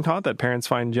something is being taught that parents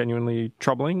find genuinely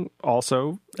troubling?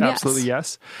 Also, absolutely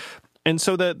yes. And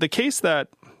so the case that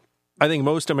I think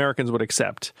most Americans would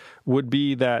accept would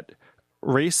be that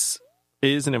race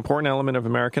is an important element of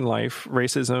American life.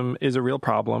 Racism is a real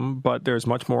problem, but there's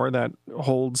much more that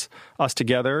holds us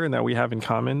together and that we have in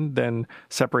common than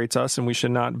separates us, and we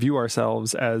should not view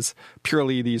ourselves as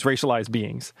purely these racialized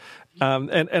beings.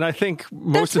 And I think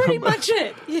most That's pretty much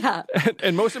it. Yeah.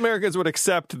 And most Americans would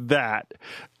accept that.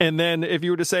 And then if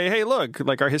you were to say, hey, look,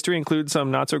 like our history includes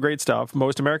some not so great stuff,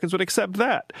 most Americans would accept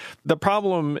that. The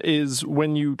problem is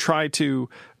when you try to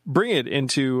bring it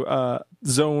into a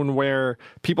zone where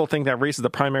people think that race is the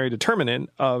primary determinant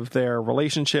of their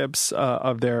relationships,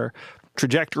 of their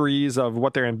trajectories, of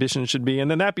what their ambitions should be. And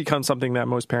then that becomes something that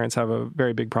most parents have a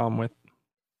very big problem with.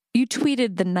 You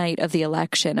tweeted the night of the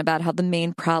election about how the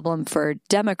main problem for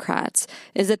Democrats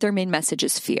is that their main message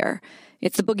is fear.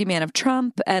 It's the boogeyman of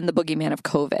Trump and the boogeyman of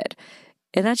COVID.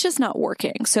 And that's just not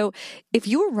working. So if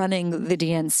you were running the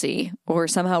DNC or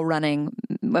somehow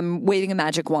waving a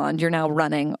magic wand, you're now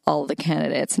running all of the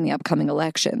candidates in the upcoming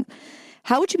election,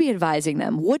 how would you be advising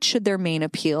them? What should their main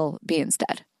appeal be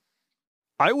instead?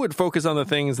 I would focus on the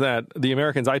things that the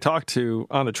Americans I talked to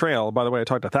on the trail, by the way, I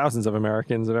talked to thousands of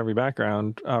Americans of every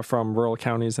background from rural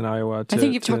counties in Iowa to I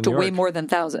think you've talked to New York. way more than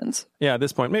thousands. Yeah, at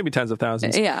this point, maybe tens of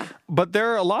thousands. Yeah. But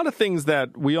there are a lot of things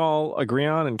that we all agree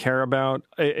on and care about.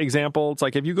 Examples,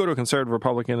 like if you go to a conservative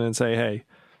Republican and say, hey,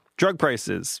 drug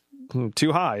prices,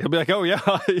 too high. He'll be like, oh, yeah,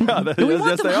 yeah. We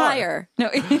want them higher. No.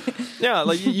 Yeah,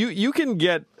 like you can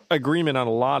get agreement on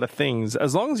a lot of things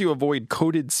as long as you avoid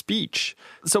coded speech.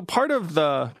 So part of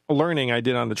the learning I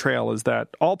did on the trail is that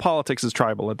all politics is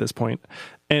tribal at this point,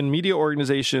 and media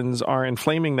organizations are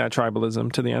inflaming that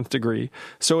tribalism to the nth degree.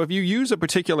 So if you use a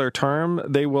particular term,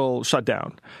 they will shut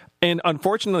down. And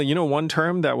unfortunately, one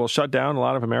term that will shut down a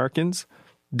lot of Americans?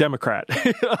 Democrat.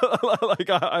 Like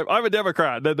I'm a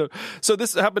Democrat. So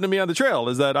this happened to me on the trail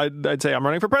is that I'd say I'm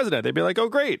running for president. They'd be like, oh,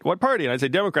 great. What party? And I'd say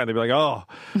Democrat. They'd be like, oh,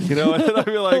 and then I'd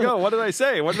be like, oh, what did I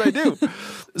say? What did I do?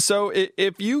 So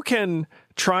if you can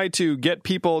try to get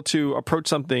people to approach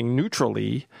something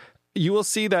neutrally, you will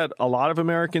see that a lot of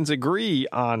Americans agree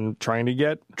on trying to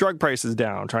get drug prices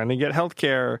down, trying to get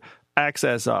healthcare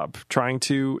access up, trying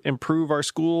to improve our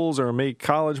schools or make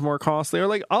college more costly, or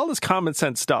like all this common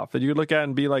sense stuff that you look at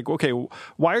and be like, okay,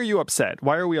 why are you upset?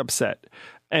 Why are we upset?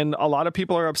 And a lot of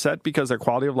people are upset because their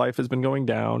quality of life has been going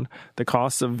down. The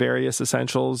costs of various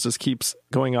essentials just keeps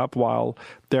going up while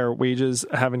their wages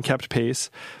haven't kept pace.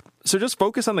 So just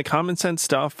focus on the common sense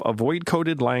stuff, avoid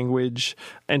coded language,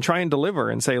 and try and deliver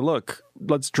and say, look,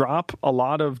 let's drop a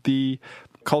lot of the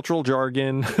cultural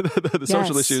jargon, the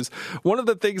social issues. One of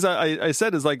the things I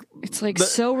said is like... It's like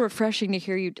so refreshing to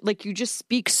hear you. Like you just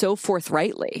speak so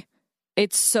forthrightly.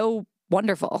 It's so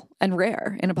wonderful and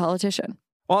rare in a politician.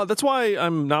 Well, that's why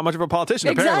I'm not much of a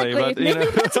politician, exactly. Apparently. But,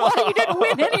 Maybe that's why you didn't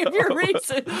win any of your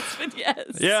races. But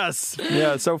yes.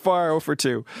 Yeah, so far 0 for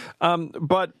 2.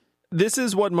 But this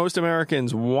is what most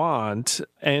Americans want.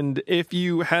 And if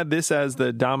you had this as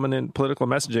the dominant political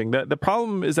messaging, the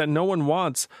problem is that no one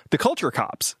wants the culture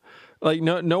cops. Like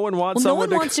no one wants someone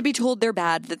no one wants to be told they're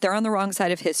bad, that they're on the wrong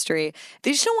side of history.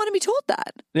 They just don't want to be told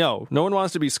that. No one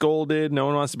wants to be scolded. No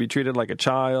one wants to be treated like a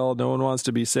child. No one wants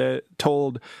to be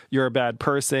told you're a bad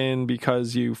person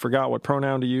because you forgot what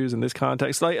pronoun to use in this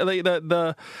context. Like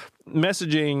the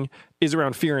messaging is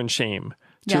around fear and shame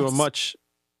to a much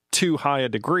too high a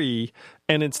degree,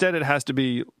 and instead it has to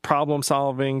be problem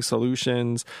solving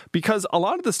solutions, because a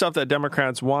lot of the stuff that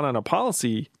Democrats want on a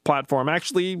policy platform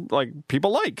actually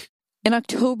people like. In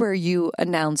October, you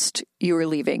announced you were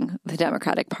leaving the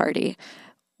Democratic Party.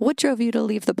 What drove you to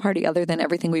leave the party other than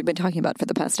everything we've been talking about for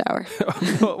the past hour?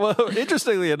 Well,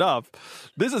 interestingly enough,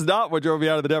 this is not what drove me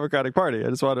out of the Democratic Party. I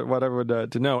just want everyone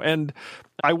to know. And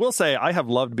I will say I have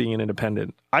loved being an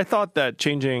independent. I thought that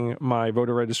changing my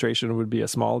voter registration would be a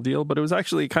small deal, but it was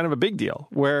actually kind of a big deal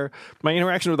where my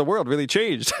interaction with the world really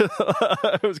changed.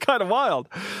 It was kind of wild.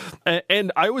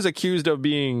 And I was accused of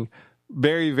being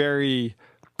very, very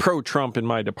pro-Trump in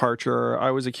my departure. I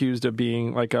was accused of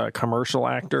being like a commercial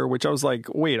actor, which I was like,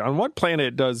 wait, on what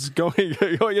planet does going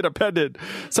independent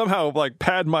somehow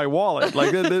pad my wallet? Like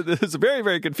it's very,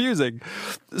 very confusing.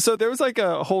 So there was like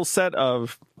a whole set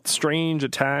of strange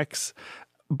attacks,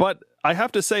 but I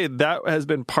have to say that has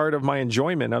been part of my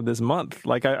enjoyment of this month.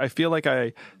 Like I feel like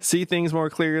I see things more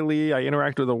clearly. I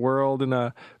interact with the world in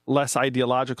a less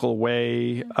ideological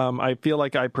way. I feel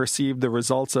like I perceive the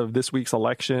results of this week's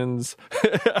elections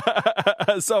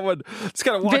as someone just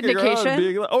kind of walking around and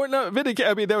being like, oh no, vindication.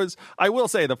 I mean, I will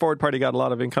say the Forward Party got a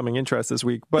lot of incoming interest this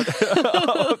week, but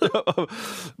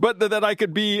but that I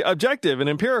could be objective and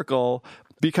empirical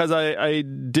because I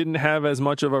didn't have as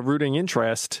much of a rooting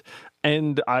interest.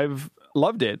 And I've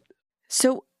loved it.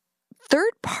 So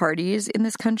third parties in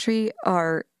this country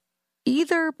are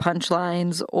either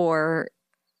punchlines or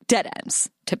dead ends,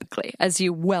 typically, as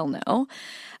you well know.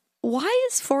 Why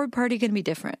is Forward Party going to be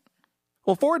different?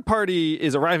 Well, Forward Party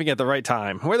is arriving at the right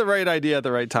time. We're the right idea at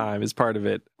the right time is part of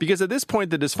it. Because at this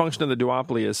point, the dysfunction of the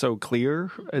duopoly is so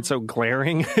clear. It's so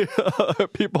glaring.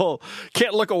 People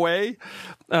can't look away.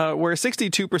 Where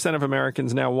 62% of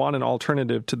Americans now want an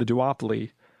alternative to the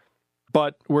duopoly.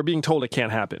 But we're being told it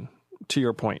can't happen, to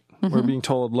your point. Mm-hmm. We're being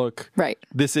told, look,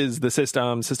 this is the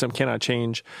system cannot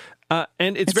change.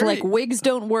 And it's very like wigs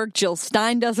don't work, Jill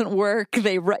Stein doesn't work.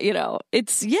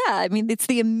 It's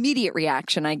the immediate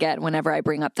reaction I get whenever I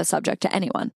bring up the subject to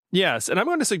anyone. Yes, and I'm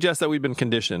going to suggest that we've been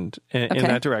conditioned in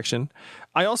that direction.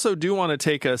 I also do want to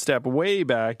take a step way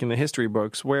back in the history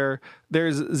books where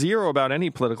there's zero about any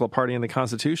political party in the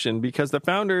Constitution because the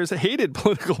founders hated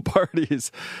political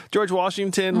parties. George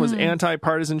Washington was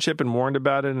anti-partisanship and warned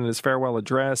about it in his farewell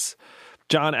address.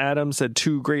 John Adams said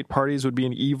 2 great parties would be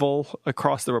an evil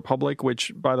across the Republic,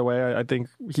 which, by the way, I think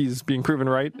he's being proven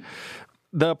right.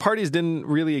 The parties didn't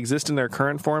really exist in their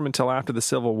current form until after the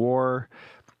Civil War.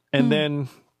 And then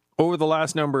over the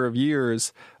last number of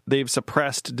years, they've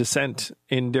suppressed dissent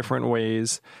in different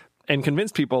ways and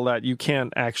convinced people that you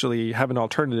can't actually have an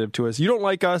alternative to us. You don't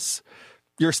like us,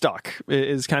 you're stuck,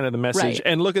 is kind of the message. Right.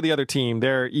 And look at the other team.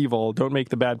 They're evil. Don't make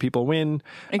the bad people win.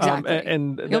 Exactly.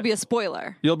 And you'll be a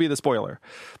spoiler. You'll be the spoiler.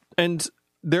 And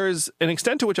there's an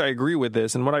extent to which I agree with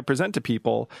this. And what I present to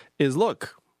people is,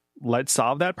 look, let's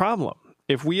solve that problem.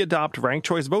 If we adopt ranked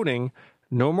choice voting,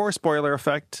 no more spoiler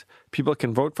effect. People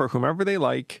can vote for whomever they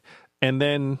like. And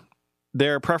then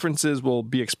their preferences will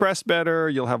be expressed better.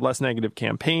 You'll have less negative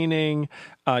campaigning.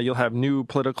 You'll have new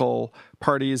political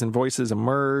parties and voices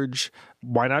emerge.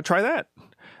 Why not try that?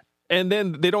 And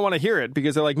then they don't want to hear it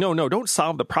because they're like, no, don't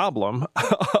solve the problem.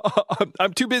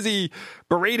 I'm too busy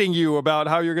berating you about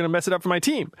how you're going to mess it up for my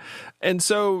team. And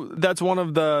so that's one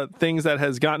of the things that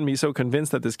has gotten me so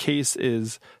convinced that this case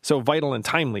is so vital and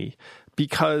timely,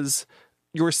 because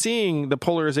you're seeing the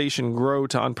polarization grow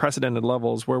to unprecedented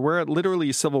levels where we're at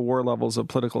literally civil war levels of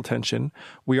political tension.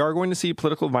 We are going to see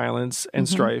political violence and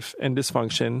strife and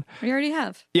dysfunction. We already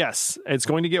have. Yes, it's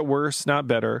going to get worse, not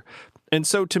better. And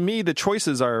so to me, the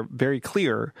choices are very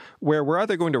clear, where we're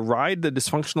either going to ride the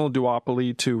dysfunctional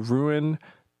duopoly to ruin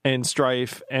and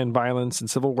strife and violence and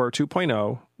Civil War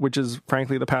 2.0, which is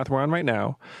frankly the path we're on right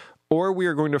now, or we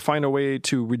are going to find a way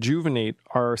to rejuvenate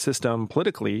our system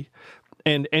politically.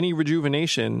 And any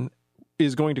rejuvenation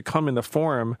is going to come in the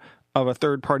form of a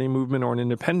third-party movement or an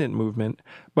independent movement.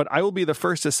 But I will be the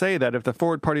first to say that if the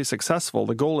Forward Party is successful,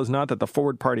 the goal is not that the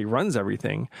Forward Party runs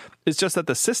everything. It's just that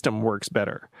the system works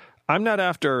better. I'm not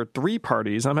after 3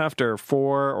 parties. I'm after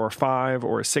 4 or 5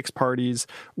 or 6 parties,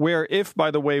 where if,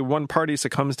 by the way, one party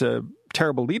succumbs to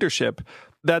terrible leadership,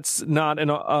 that's not an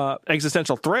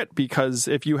existential threat, because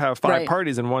if you have 5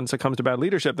 parties and one succumbs to bad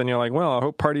leadership, then you're like, well, I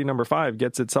hope party number 5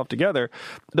 gets itself together.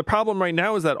 The problem right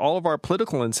now is that all of our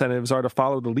political incentives are to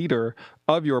follow the leader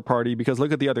of your party, because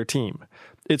look at the other team.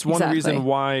 It's one reason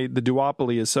why the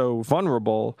duopoly is so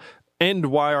vulnerable, and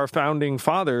why our founding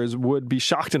fathers would be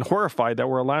shocked and horrified that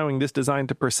we're allowing this design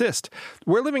to persist.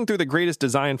 We're living through the greatest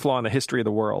design flaw in the history of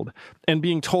the world and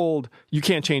being told, you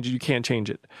can't change it, you can't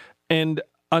change it. And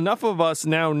enough of us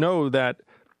now know that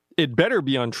it better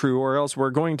be untrue, or else we're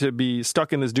going to be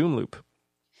stuck in this doom loop.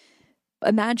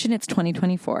 Imagine it's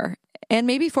 2024 and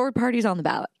maybe Forward Party's on the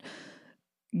ballot.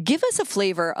 Give us a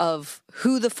flavor of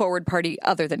who the Forward Party,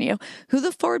 other than you, who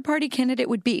the Forward Party candidate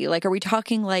would be. Like, are we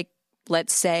talking like,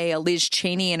 let's say, a Liz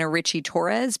Cheney and a Richie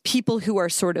Torres, people who are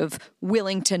sort of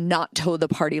willing to not toe the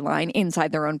party line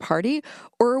inside their own party?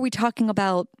 Or are we talking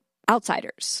about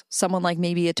outsiders, someone like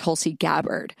maybe a Tulsi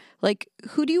Gabbard? Like,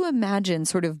 who do you imagine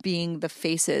sort of being the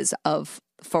faces of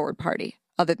the Forward Party,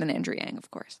 other than Andrew Yang, of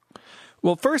course?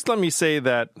 Well, first, let me say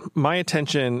that my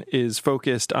attention is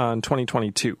focused on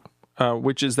 2022,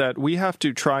 which is that we have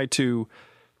to try to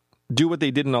do what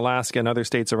they did in Alaska and other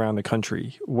states around the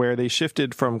country, where they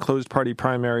shifted from closed party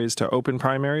primaries to open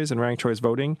primaries and ranked choice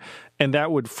voting. And that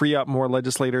would free up more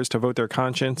legislators to vote their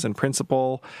conscience and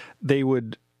principle. They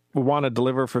would want to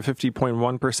deliver for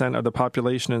 50.1% of the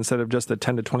population instead of just the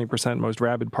 10 to 20% most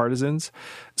rabid partisans.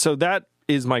 So that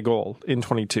is my goal in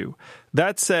 22.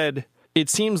 That said, it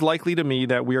seems likely to me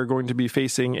that we are going to be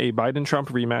facing a Biden-Trump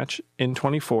rematch in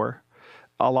 24.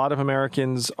 A lot of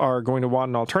Americans are going to want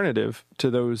an alternative to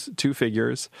those two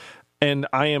figures. And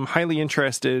I am highly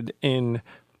interested in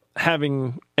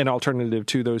having an alternative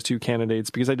to those two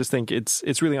candidates, because I just think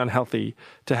it's really unhealthy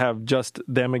to have just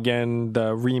them again,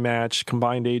 the rematch,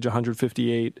 combined age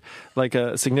 158, like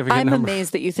a significant number. I'm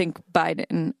amazed that you think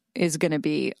Biden is going to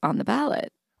be on the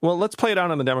ballot. Well, let's play it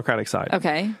out on the Democratic side.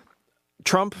 Okay.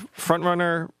 Trump,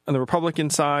 frontrunner on the Republican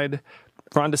side.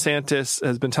 Ron DeSantis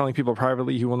has been telling people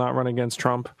privately he will not run against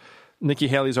Trump. Nikki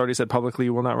Haley's already said publicly he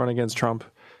will not run against Trump.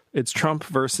 It's Trump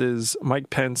versus Mike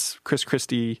Pence, Chris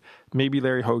Christie, maybe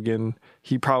Larry Hogan.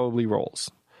 He probably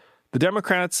rolls. The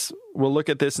Democrats will look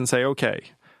at this and say, okay,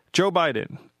 Joe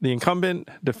Biden, the incumbent,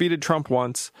 defeated Trump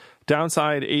once,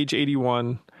 downside age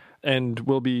 81, and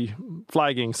will be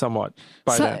flagging somewhat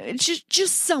by that.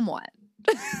 Just somewhat.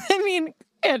 I mean,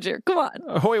 Andrew, come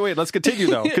on. Wait, let's continue,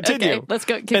 though. Continue. Okay, let's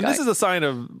go. Keep and going. this is a sign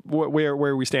of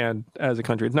where we stand as a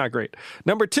country. It's not great.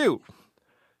 Number 2,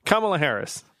 Kamala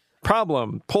Harris.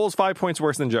 Problem, polls 5 points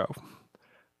worse than Joe.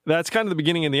 That's kind of the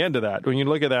beginning and the end of that. When you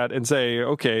look at that and say,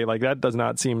 okay, like that does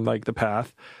not seem like the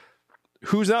path.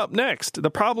 Who's up next?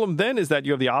 The problem then is that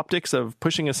you have the optics of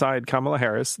pushing aside Kamala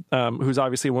Harris, who's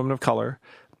obviously a woman of color,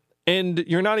 and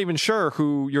you're not even sure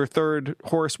who your third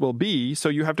horse will be, so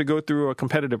you have to go through a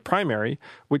competitive primary,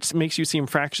 which makes you seem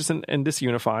fractious and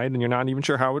disunified, and you're not even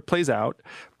sure how it plays out.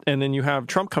 And then you have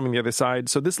Trump coming the other side,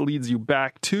 so this leads you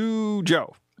back to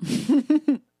Joe.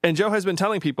 And Joe has been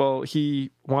telling people he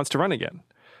wants to run again.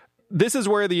 This is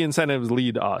where the incentives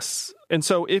lead us. And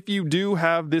so if you do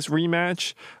have this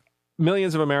rematch,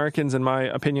 millions of Americans, in my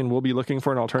opinion, will be looking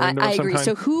for an alternative I of some agree. kind.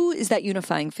 So who is that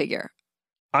unifying figure?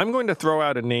 I'm going to throw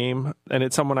out a name, and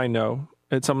it's someone I know.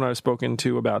 It's someone I've spoken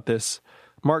to about this.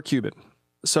 Mark Cuban.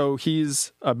 So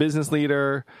he's a business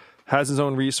leader, has his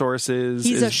own resources,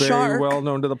 He's is a very shark. well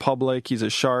known to the public. He's a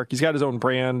shark. He's got his own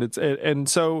brand. And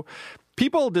so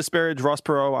people disparage Ross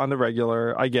Perot on the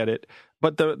regular. I get it.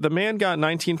 But the man got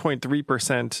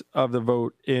 19.3% of the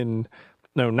vote in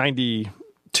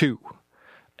 92.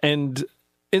 And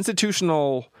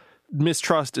institutional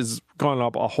mistrust has gone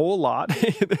up a whole lot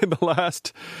in the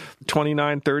last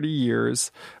 29, 30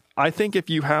 years. I think if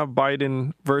you have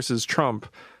Biden versus Trump,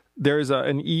 there's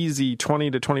an easy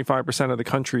 20 to 25% of the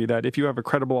country that if you have a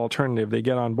credible alternative, they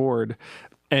get on board.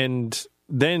 And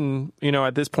then,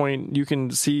 at this point, you can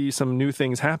see some new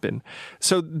things happen.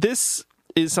 So this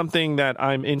is something that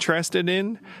I'm interested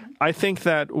in. I think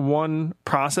that one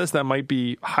process that might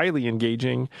be highly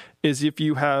engaging is if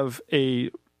you have a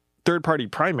third-party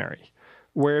primary,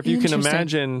 where if you can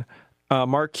imagine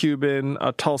Mark Cuban,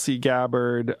 Tulsi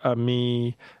Gabbard,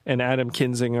 me, and Adam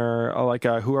Kinzinger, like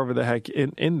whoever the heck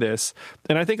in this.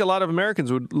 And I think a lot of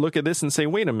Americans would look at this and say,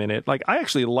 wait a minute, like I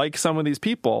actually like some of these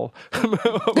people.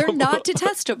 They're not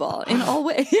detestable in all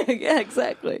ways. Yeah,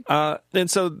 exactly.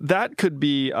 And so that could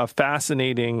be a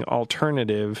fascinating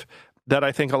alternative that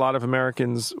I think a lot of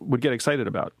Americans would get excited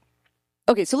about.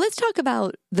 Okay, so let's talk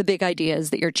about the big ideas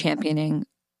that you're championing,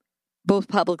 both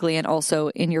publicly and also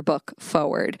in your book,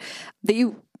 Forward, that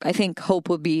you, I think, hope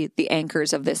will be the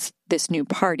anchors of this new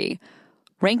party.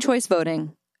 Ranked choice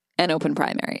voting and open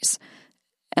primaries.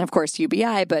 And of course,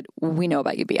 UBI, but we know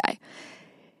about UBI.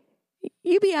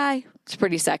 UBI, it's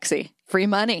pretty sexy. Free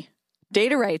money.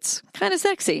 Data rights, kind of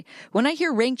sexy. When I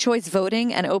hear ranked choice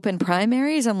voting and open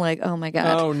primaries, I'm like, oh my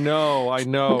God. Oh no, I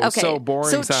know. Okay, so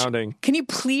boring sounding. Can you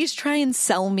please try and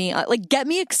sell me, get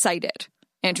me excited,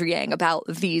 Andrew Yang, about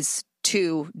these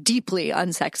two deeply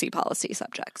unsexy policy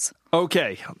subjects?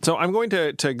 Okay, so I'm going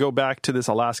to go back to this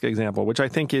Alaska example, which I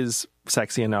think is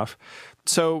sexy enough.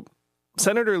 So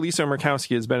Senator Lisa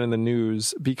Murkowski has been in the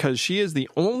news because she is the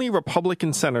only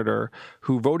Republican senator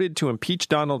who voted to impeach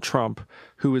Donald Trump,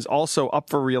 who is also up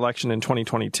for re-election in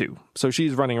 2022. So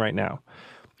she's running right now.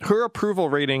 Her approval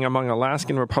rating among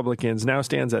Alaskan Republicans now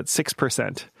stands at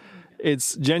 6%.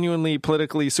 It's genuinely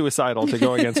politically suicidal to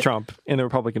go against Trump in the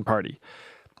Republican Party.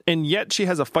 And yet she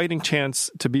has a fighting chance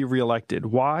to be reelected.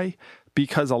 Why?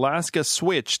 Because Alaska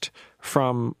switched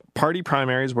from party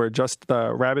primaries where just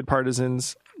the rabid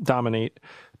partisans dominate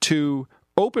to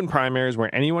open primaries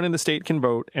where anyone in the state can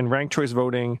vote, and ranked choice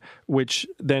voting, which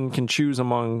then can choose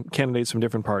among candidates from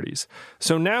different parties.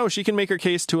 So now she can make her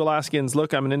case to Alaskans,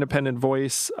 look, I'm an independent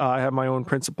voice. I have my own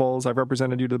principles. I've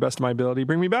represented you to the best of my ability.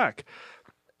 Bring me back.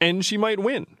 And she might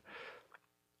win.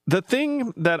 The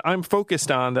thing that I'm focused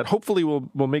on that hopefully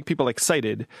will make people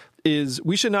excited is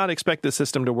we should not expect the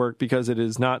system to work because it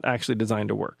is not actually designed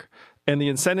to work. And the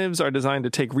incentives are designed to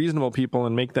take reasonable people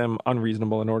and make them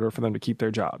unreasonable in order for them to keep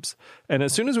their jobs. And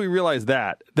as soon as we realize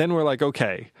that, then we're like,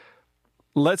 okay,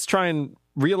 let's try and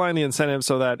realign the incentives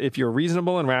so that if you're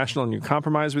reasonable and rational and you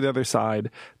compromise with the other side,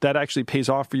 that actually pays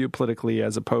off for you politically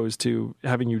as opposed to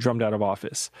having you drummed out of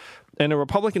office. And a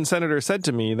Republican senator said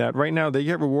to me that right now they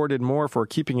get rewarded more for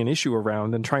keeping an issue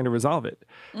around than trying to resolve it.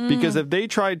 Because if they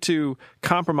tried to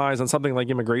compromise on something like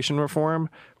immigration reform,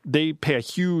 they pay a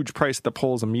huge price at the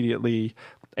polls immediately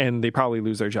and they probably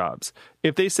lose their jobs.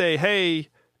 If they say, hey,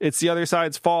 It's the other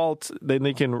side's fault. Then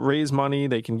they can raise money,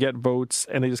 they can get votes,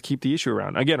 and they just keep the issue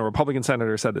around. Again, a Republican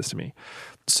senator said this to me.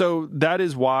 So that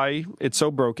is why it's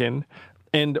so broken.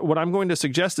 And what I'm going to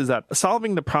suggest is that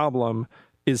solving the problem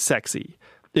is sexy.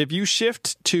 If you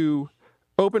shift to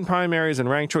open primaries and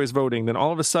ranked choice voting, then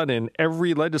all of a sudden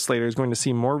every legislator is going to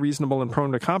seem more reasonable and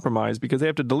prone to compromise because they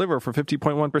have to deliver for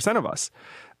 50.1% of us.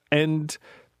 And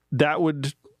that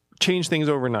would change things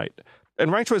overnight.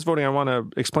 And ranked choice voting, I want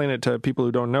to explain it to people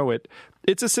who don't know it.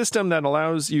 It's a system that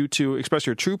allows you to express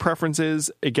your true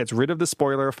preferences. It gets rid of the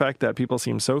spoiler effect that people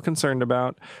seem so concerned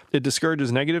about. It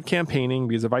discourages negative campaigning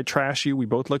because if I trash you, we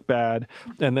both look bad.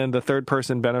 And then the third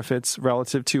person benefits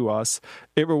relative to us.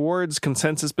 It rewards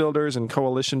consensus builders and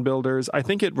coalition builders. I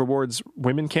think it rewards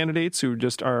women candidates who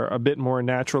just are a bit more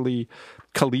naturally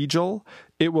collegial.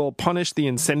 It will punish the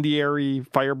incendiary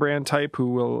firebrand type who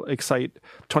will excite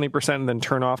 20% and then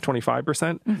turn off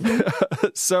 25%. Mm-hmm.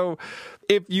 So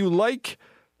if you like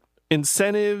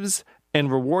incentives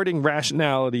and rewarding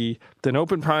rationality, then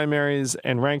open primaries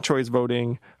and ranked choice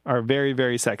voting are very,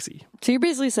 very sexy. So you're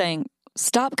basically saying,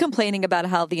 stop complaining about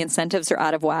how the incentives are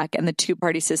out of whack and the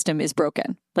two-party system is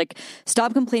broken. Like,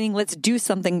 stop complaining. Let's do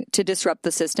something to disrupt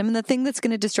the system. And the thing that's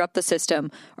going to disrupt the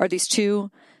system are these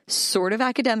two sort of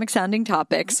academic-sounding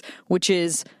topics, which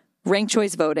is ranked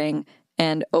choice voting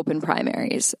and open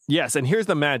primaries. Yes, and here's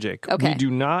the magic. Okay. We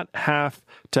do not have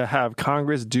to have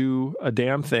Congress do a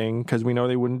damn thing because we know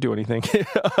they wouldn't do anything.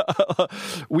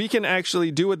 We can actually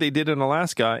do what they did in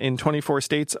Alaska in 24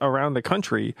 states around the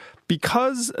country.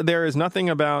 Because there is nothing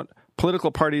about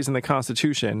political parties in the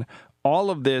Constitution, all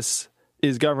of this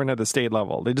is governed at the state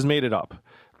level. They just made it up.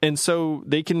 And so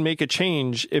they can make a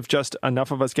change if just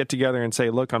enough of us get together and say,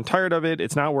 look, I'm tired of it.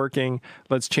 It's not working.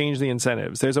 Let's change the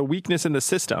incentives. There's a weakness in the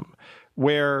system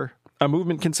where a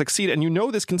movement can succeed. And you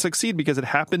know this can succeed because it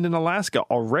happened in Alaska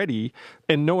already.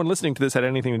 And no one listening to this had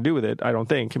anything to do with it, I don't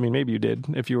think. I mean, maybe you did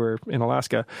if you were in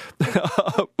Alaska.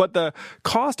 But the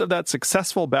cost of that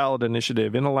successful ballot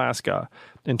initiative in Alaska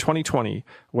in 2020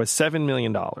 was $7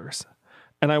 million.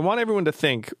 And I want everyone to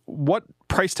think, what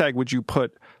price tag would you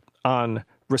put on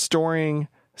restoring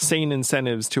sane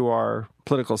incentives to our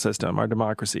political system, our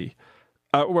democracy?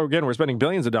 Well, again, we're spending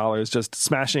billions of dollars just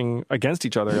smashing against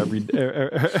each other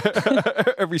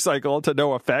every cycle to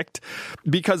no effect.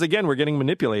 Because, again, we're getting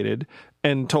manipulated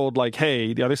and told, like,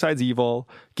 hey, the other side's evil.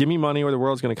 Give me money or the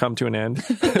world's going to come to an end.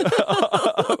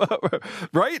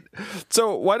 Right?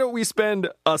 So why don't we spend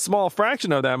a small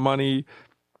fraction of that money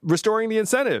restoring the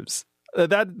incentives?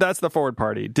 That's the Forward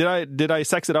Party. Did I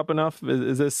sex it up enough?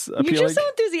 Is this appealing? You're just so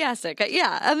enthusiastic.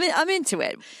 Yeah, I'm into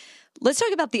it. Let's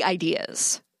talk about the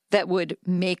ideas that would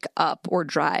make up or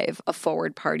drive a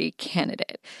Forward Party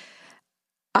candidate.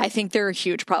 I think there are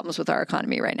huge problems with our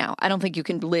economy right now. I don't think you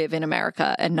can live in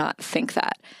America and not think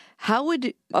that. How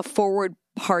would a Forward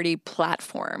Party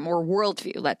platform or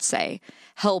worldview, let's say,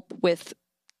 help with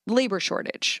labor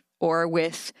shortage or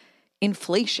with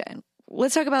inflation?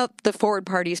 Let's talk about the Forward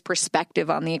Party's perspective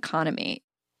on the economy.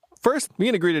 First, we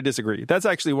can agree to disagree. That's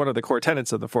actually one of the core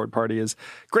tenets of the Forward Party is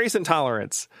grace and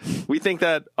tolerance. We think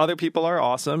that other people are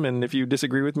awesome, and if you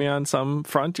disagree with me on some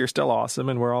front, you're still awesome,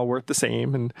 and we're all worth the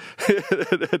same, and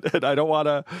I don't want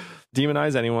to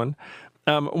demonize anyone.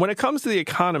 When it comes to the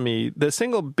economy, the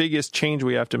single biggest change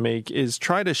we have to make is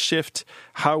try to shift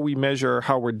how we measure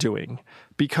how we're doing.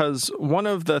 Because one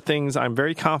of the things I'm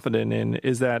very confident in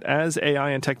is that as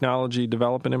AI and technology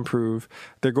develop and improve,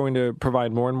 they're going to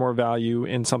provide more and more value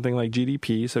in something like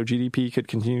GDP. So GDP could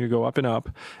continue to go up,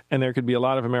 and there could be a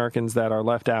lot of Americans that are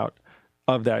left out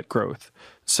of that growth.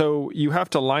 So you have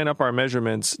to line up our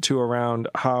measurements to around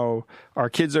how our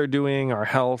kids are doing, our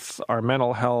health, our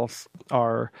mental health,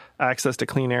 our access to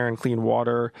clean air and clean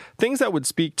water, things that would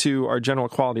speak to our general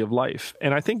quality of life.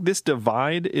 And I think this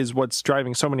divide is what's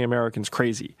driving so many Americans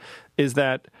crazy, is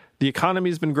that the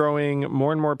economy's been growing,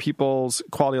 more and more people's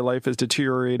quality of life has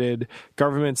deteriorated,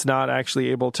 government's not actually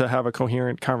able to have a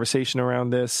coherent conversation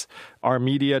around this, our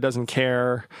media doesn't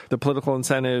care, the political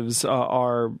incentives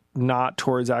are not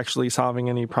towards actually solving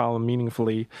any problem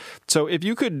meaningfully. So if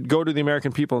you could go to the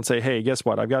American people and say, hey, guess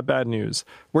what? I've got bad news.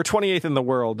 We're 28th in the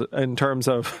world in terms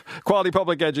of quality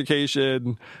public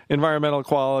education, environmental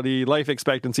quality, life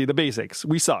expectancy, the basics.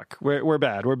 We suck. We're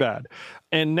bad. We're bad.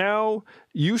 And now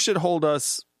you should hold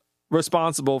us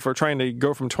responsible for trying to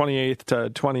go from 28th to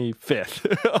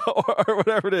 25th or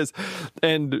whatever it is.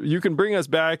 And you can bring us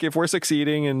back if we're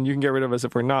succeeding and you can get rid of us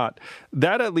if we're not.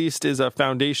 That at least is a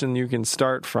foundation you can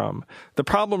start from. The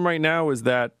problem right now is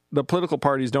that the political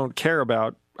parties don't care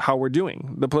about how we're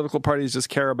doing. The political parties just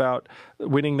care about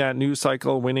winning that news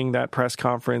cycle, winning that press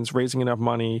conference, raising enough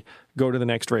money, go to the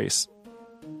next race.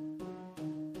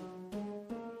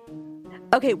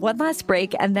 Okay, one last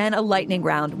break and then a lightning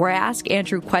round where I ask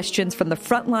Andrew questions from the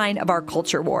front line of our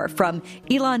culture war, from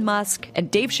Elon Musk and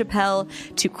Dave Chappelle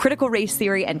to critical race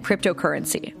theory and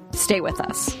cryptocurrency. Stay with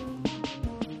us.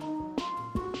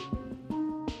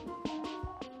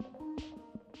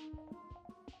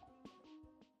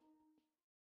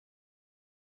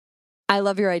 I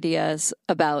love your ideas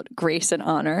about grace and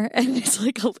honor. And it's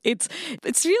like, it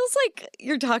feels like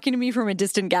you're talking to me from a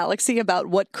distant galaxy about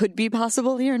what could be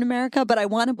possible here in America, but I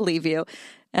want to believe you.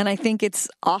 And I think it's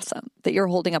awesome that you're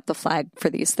holding up the flag for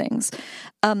these things.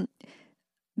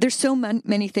 There's so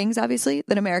many things, obviously,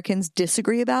 that Americans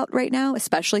disagree about right now,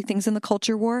 especially things in the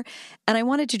culture war. And I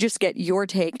wanted to just get your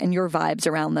take and your vibes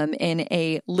around them in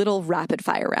a little rapid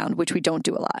fire round, which we don't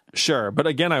do a lot. Sure. But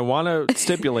again, I want to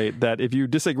stipulate that if you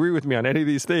disagree with me on any of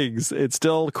these things, it's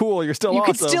still cool. You're still awesome.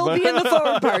 You could still be in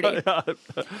the forward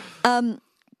party.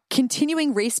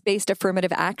 Continuing race-based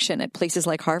affirmative action at places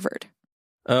like Harvard.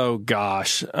 Oh,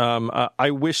 gosh. I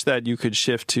wish that you could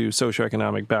shift to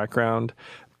socioeconomic background.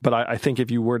 But I think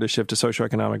if you were to shift to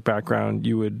socioeconomic background,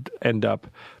 you would end up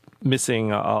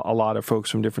missing a lot of folks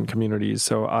from different communities.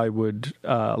 So I would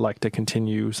like to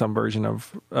continue some version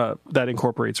of that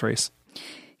incorporates race.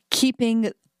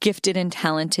 Keeping gifted and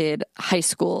talented high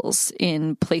schools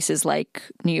in places like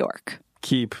New York.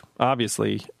 Keep,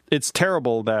 obviously. It's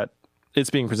terrible that it's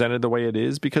being presented the way it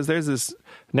is because there's this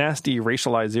nasty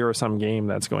racialized zero-sum game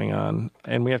that's going on,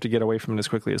 and we have to get away from it as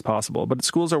quickly as possible. But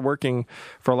schools are working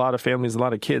for a lot of families, a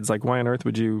lot of kids. Like, why on earth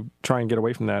would you try and get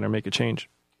away from that or make a change?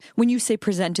 When you say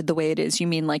presented the way it is, you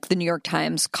mean like the New York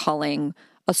Times calling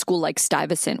a school like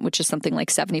Stuyvesant, which is something like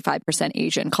 75%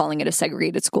 Asian, calling it a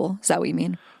segregated school? Is that what you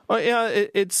mean? Well, yeah,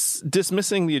 it's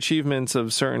dismissing the achievements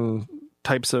of certain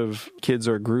types of kids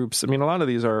or groups. I mean, a lot of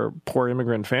these are poor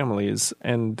immigrant families,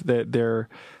 and they're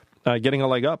getting a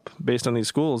leg up based on these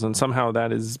schools, and somehow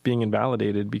that is being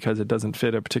invalidated because it doesn't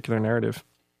fit a particular narrative.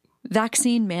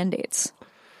 Vaccine mandates.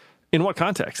 In what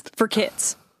context? For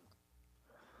kids.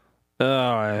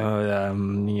 Yeah.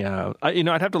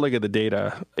 I'd have to look at the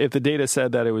data. If the data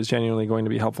said that it was genuinely going to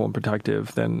be helpful and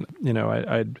protective, then,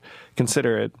 I'd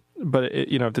consider it. But,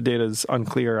 if the data is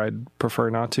unclear, I'd prefer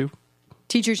not to.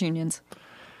 Teachers' unions.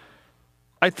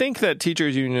 I think that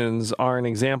teachers' unions are an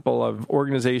example of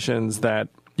organizations that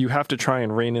you have to try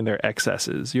and rein in their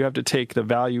excesses. You have to take the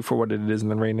value for what it is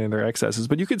and then rein in their excesses.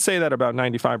 But you could say that about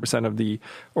 95% of the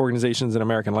organizations in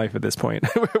American life at this point,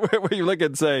 where you look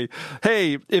and say,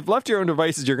 hey, if left to your own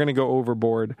devices, you're going to go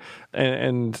overboard.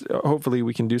 And hopefully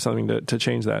we can do something to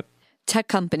change that. Tech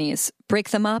companies, break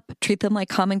them up, treat them like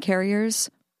common carriers,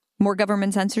 more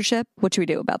government censorship. What should we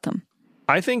do about them?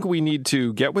 I think we need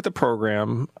to get with the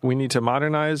program. We need to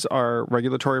modernize our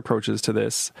regulatory approaches to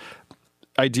this.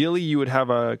 Ideally, you would have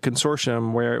a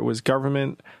consortium where it was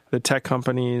government, the tech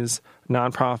companies,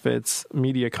 nonprofits,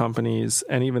 media companies,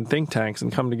 and even think tanks,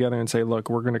 and come together and say, look,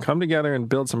 we're going to come together and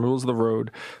build some rules of the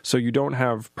road so you don't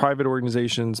have private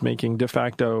organizations making de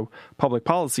facto public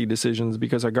policy decisions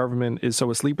because our government is so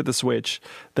asleep at the switch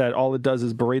that all it does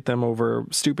is berate them over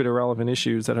stupid, irrelevant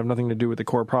issues that have nothing to do with the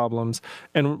core problems.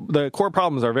 And the core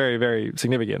problems are very, very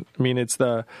significant. I mean, it's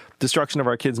the destruction of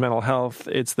our kids' mental health.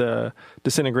 It's the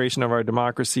disintegration of our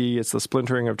democracy. It's the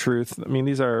splintering of truth. I mean,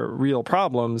 these are real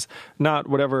problems, not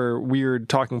whatever weird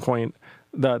talking point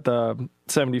that the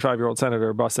 75-year-old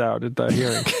senator busts out at the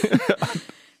hearing.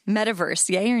 Metaverse,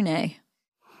 yay or nay?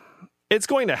 It's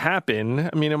going to happen.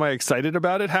 I mean, am I excited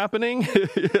about it happening?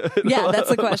 Yeah, that's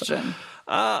the question.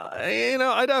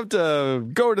 I'd have to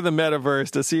go to the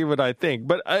metaverse to see what I think.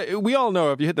 But we all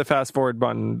know if you hit the fast forward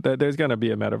button, that there's going to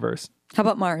be a metaverse. How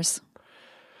about Mars?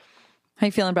 How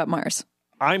you feeling about Mars?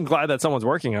 I'm glad that someone's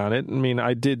working on it. I mean,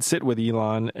 I did sit with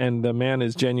Elon, and the man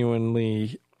is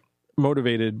genuinely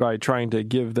motivated by trying to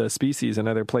give the species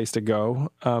another place to go.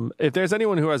 If there's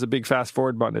anyone who has a big fast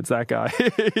forward button, it's that guy.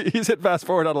 He's hit fast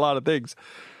forward on a lot of things.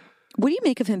 What do you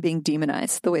make of him being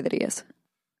demonized the way that he is?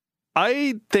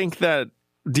 I think that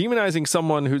demonizing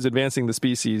someone who's advancing the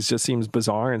species just seems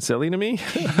bizarre and silly to me.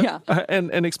 Yeah.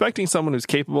 and expecting someone who's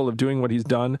capable of doing what he's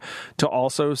done to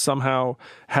also somehow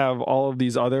have all of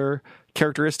these other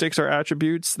characteristics or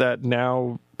attributes that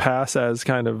now pass as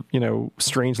kind of,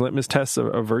 strange litmus tests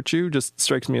of virtue just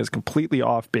strikes me as completely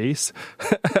off base.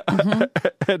 Mm-hmm.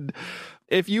 And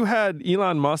if you had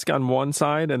Elon Musk on one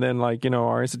side and then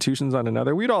our institutions on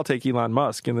another, we'd all take Elon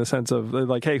Musk in the sense of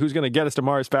hey, who's going to get us to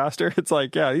Mars faster? It's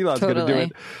like, yeah, Elon's going to do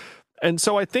it. And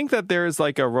so I think that there's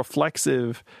a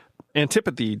reflexive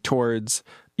antipathy towards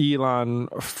Elon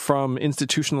from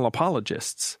institutional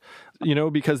apologists.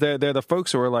 because they're the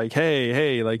folks who are like,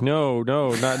 hey, like, no,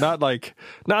 not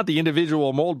the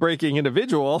individual mold breaking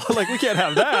individual. Like, we can't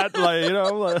have that.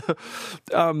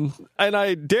 And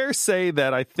I dare say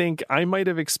that I think I might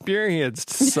have experienced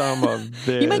some of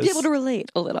this. You might be able to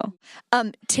relate a little.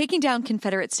 Taking down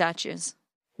Confederate statues.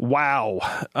 Wow.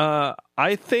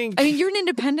 I mean, you're an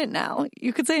independent now.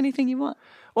 You could say anything you want.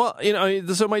 Well,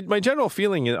 so my general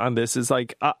feeling on this is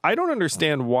like, I don't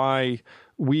understand why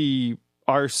we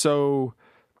are so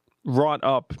wrought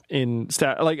up in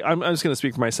like, I'm just going to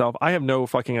speak for myself. I have no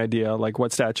fucking idea, like,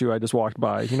 what statue I just walked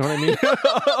by. You know what I mean?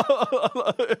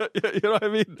 You know what I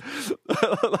mean?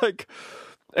 Like,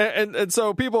 and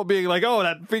so people being like, oh,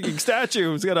 that freaking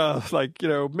statue is gonna, like,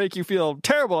 make you feel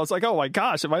terrible. It's like, oh my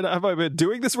gosh, have I been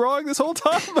doing this wrong this whole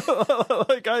time?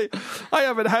 Like, I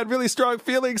haven't had really strong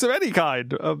feelings of any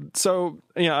kind. So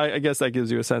I guess that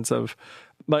gives you a sense of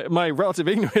my relative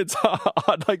ignorance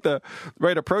on like the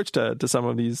right approach to some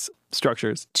of these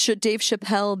structures. Should Dave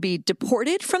Chappelle be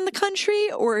deported from the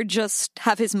country or just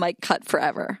have his mic cut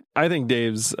forever? I think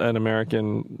Dave's an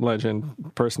American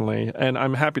legend, personally, and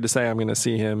I'm happy to say I'm going to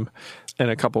see him in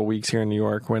a couple of weeks here in New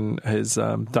York when his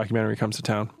documentary comes to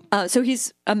town. So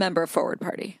he's a member of Forward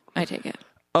Party, I take it.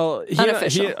 Oh, he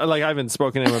like, I haven't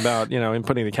spoken to him about, him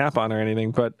putting the cap on or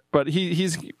anything, but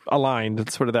he's aligned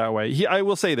sort of that way. I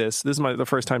will say this is the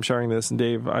first time sharing this, and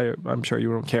Dave, I'm sure you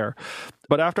don't care.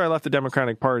 But after I left the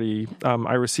Democratic Party,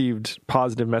 I received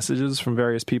positive messages from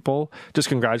various people just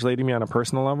congratulating me on a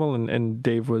personal level. And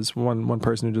Dave was one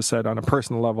person who just said on a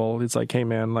personal level, it's like, hey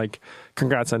man, like,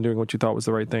 congrats on doing what you thought was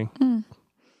the right thing.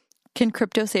 Can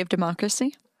crypto save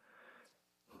democracy?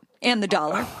 And the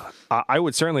dollar? I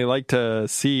would certainly like to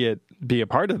see it be a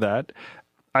part of that.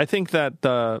 I think that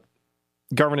the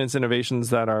governance innovations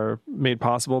that are made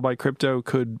possible by crypto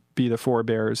could be the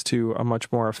forebears to a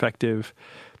much more effective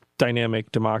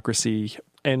dynamic democracy.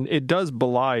 And it does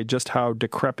belie just how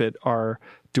decrepit our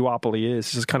duopoly is.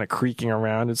 It's just kind of creaking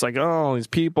around. It's like, oh, these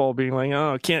people being like,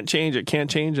 oh, can't change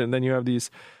it. And then you have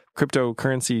these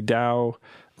cryptocurrency DAO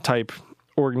type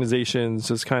organizations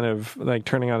just kind of like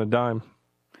turning on a dime.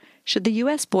 Should the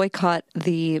U.S. boycott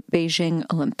the Beijing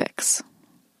Olympics?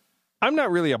 I'm not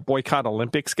really a boycott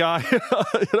Olympics guy.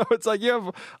 It's like you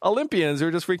have Olympians who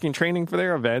are just freaking training for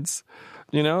their events.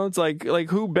 It's like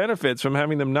who benefits from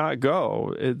having them not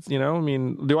go? It's, I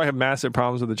mean, do I have massive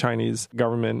problems with the Chinese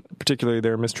government, particularly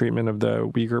their mistreatment of the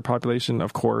Uyghur population?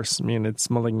 Of course. I mean, it's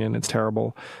malignant, it's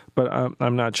terrible. But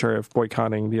I'm not sure if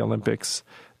boycotting the Olympics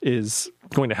is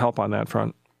going to help on that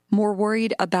front. More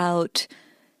worried about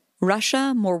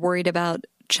Russia, more worried about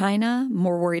China,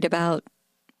 more worried about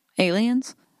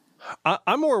aliens?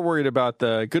 I'm more worried about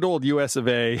the good old US of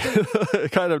A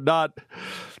kind of not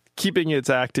keeping its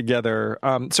act together.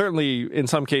 Certainly, in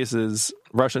some cases,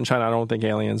 Russia and China, I don't think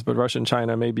aliens, but Russia and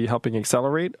China may be helping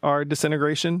accelerate our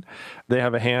disintegration. They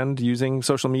have a hand using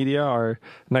social media, our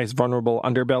nice vulnerable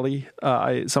underbelly.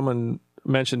 Someone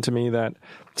mentioned to me that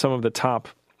some of the top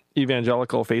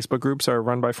evangelical Facebook groups are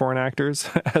run by foreign actors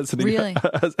as an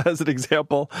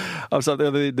example of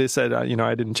something. They said,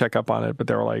 I didn't check up on it, but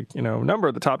they were like, number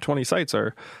of the top 20 sites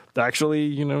are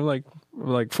actually,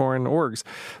 like foreign orgs.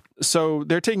 So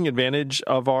they're taking advantage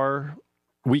of our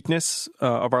weakness,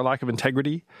 of our lack of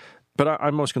integrity. But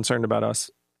I'm most concerned about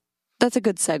us. That's a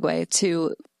good segue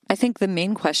to, I think, the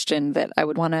main question that I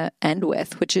would want to end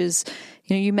with, which is,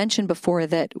 you mentioned before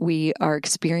that we are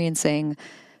experiencing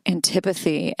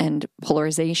antipathy and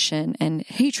polarization and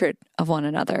hatred of one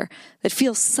another that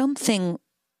feels something,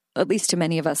 at least to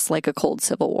many of us, like a cold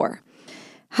civil war.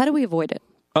 How do we avoid it?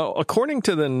 Oh, according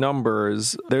to the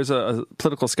numbers, there's a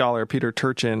political scholar, Peter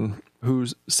Turchin,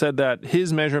 who's said that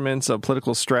his measurements of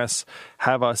political stress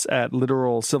have us at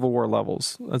literal civil war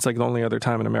levels. That's like the only other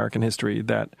time in American history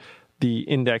that the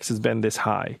index has been this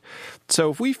high.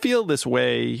 So if we feel this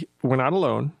way, we're not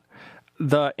alone.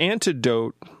 The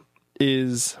antidote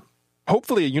is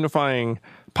hopefully a unifying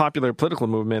popular political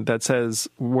movement that says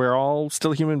we're all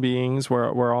still human beings,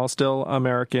 we're all still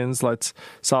Americans, let's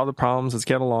solve the problems, let's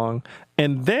get along.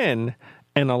 And then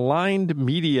an aligned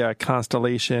media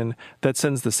constellation that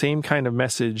sends the same kind of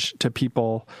message to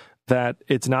people that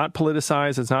it's not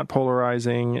politicized, it's not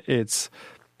polarizing, it's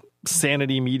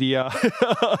sanity media.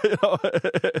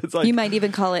 It's like, you might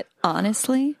even call it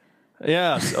honestly.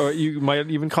 Yes, or you might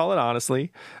even call it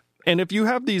honestly. And if you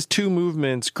have these two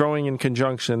movements growing in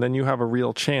conjunction, then you have a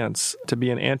real chance to be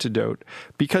an antidote.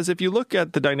 Because if you look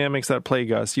at the dynamics that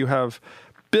plague us, you have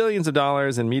billions of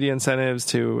dollars in media incentives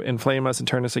to inflame us and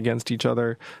turn us against each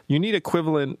other. You need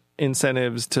equivalent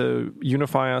incentives to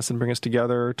unify us and bring us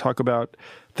together, talk about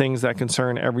things that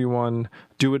concern everyone,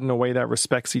 do it in a way that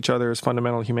respects each other's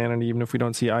fundamental humanity, even if we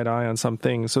don't see eye to eye on some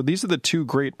things. So these are the two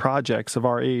great projects of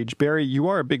our age. Barry, you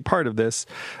are a big part of this.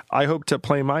 I hope to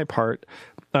play my part.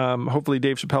 Hopefully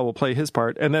Dave Chappelle will play his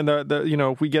part. And then,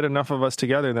 if we get enough of us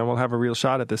together, then we'll have a real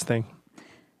shot at this thing.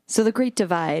 So the great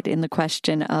divide in the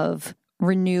question of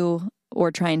renew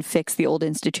or try and fix the old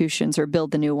institutions or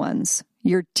build the new ones.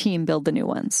 Your team build the new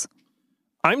ones.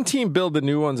 I'm team build the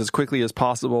new ones as quickly as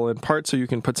possible, in part so you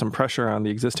can put some pressure on the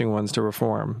existing ones to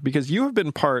reform. Because you have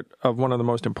been part of one of the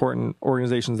most important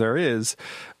organizations there is,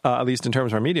 at least in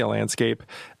terms of our media landscape.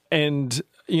 And,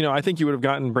 I think you would have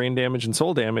gotten brain damage and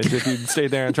soul damage if you'd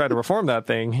stayed there and tried to reform that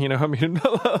thing.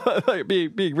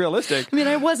 Being realistic.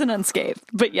 I wasn't unscathed,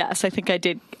 but yes, I think I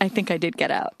did get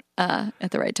out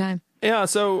at the right time. Yeah,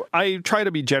 so I try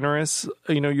to be generous.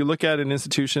 You look at an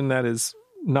institution that is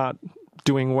not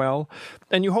doing well,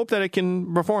 and you hope that it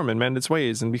can reform and mend its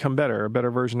ways and become better, a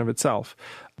better version of itself.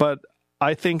 But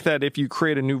I think that if you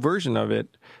create a new version of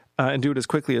it and do it as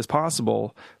quickly as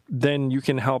possible, then you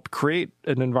can help create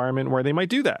an environment where they might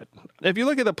do that. If you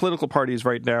look at the political parties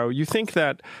right now, you think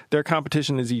that their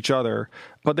competition is each other,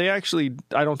 but I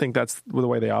don't think that's the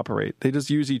way they operate. They just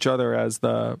use each other as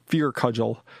the fear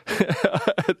cudgel.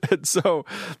 And so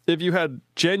if you had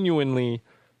genuinely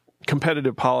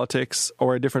competitive politics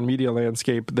or a different media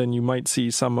landscape, then you might see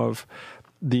some of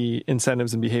the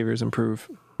incentives and behaviors improve.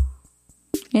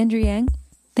 Andrew Yang,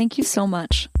 thank you so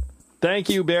much. Thank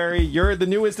you, Barry. You're the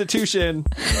new institution.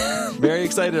 Very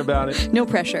excited about it. No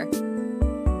pressure.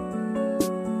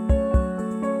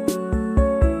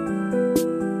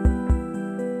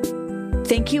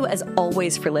 Thank you, as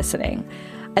always, for listening.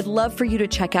 I'd love for you to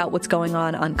check out what's going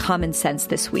on Common Sense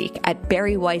this week at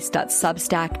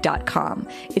barryweiss.substack.com.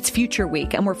 It's Future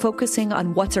Week, and we're focusing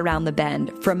on what's around the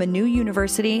bend, from a new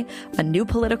university, a new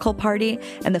political party,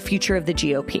 and the future of the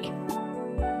GOP.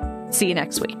 See you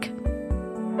next week.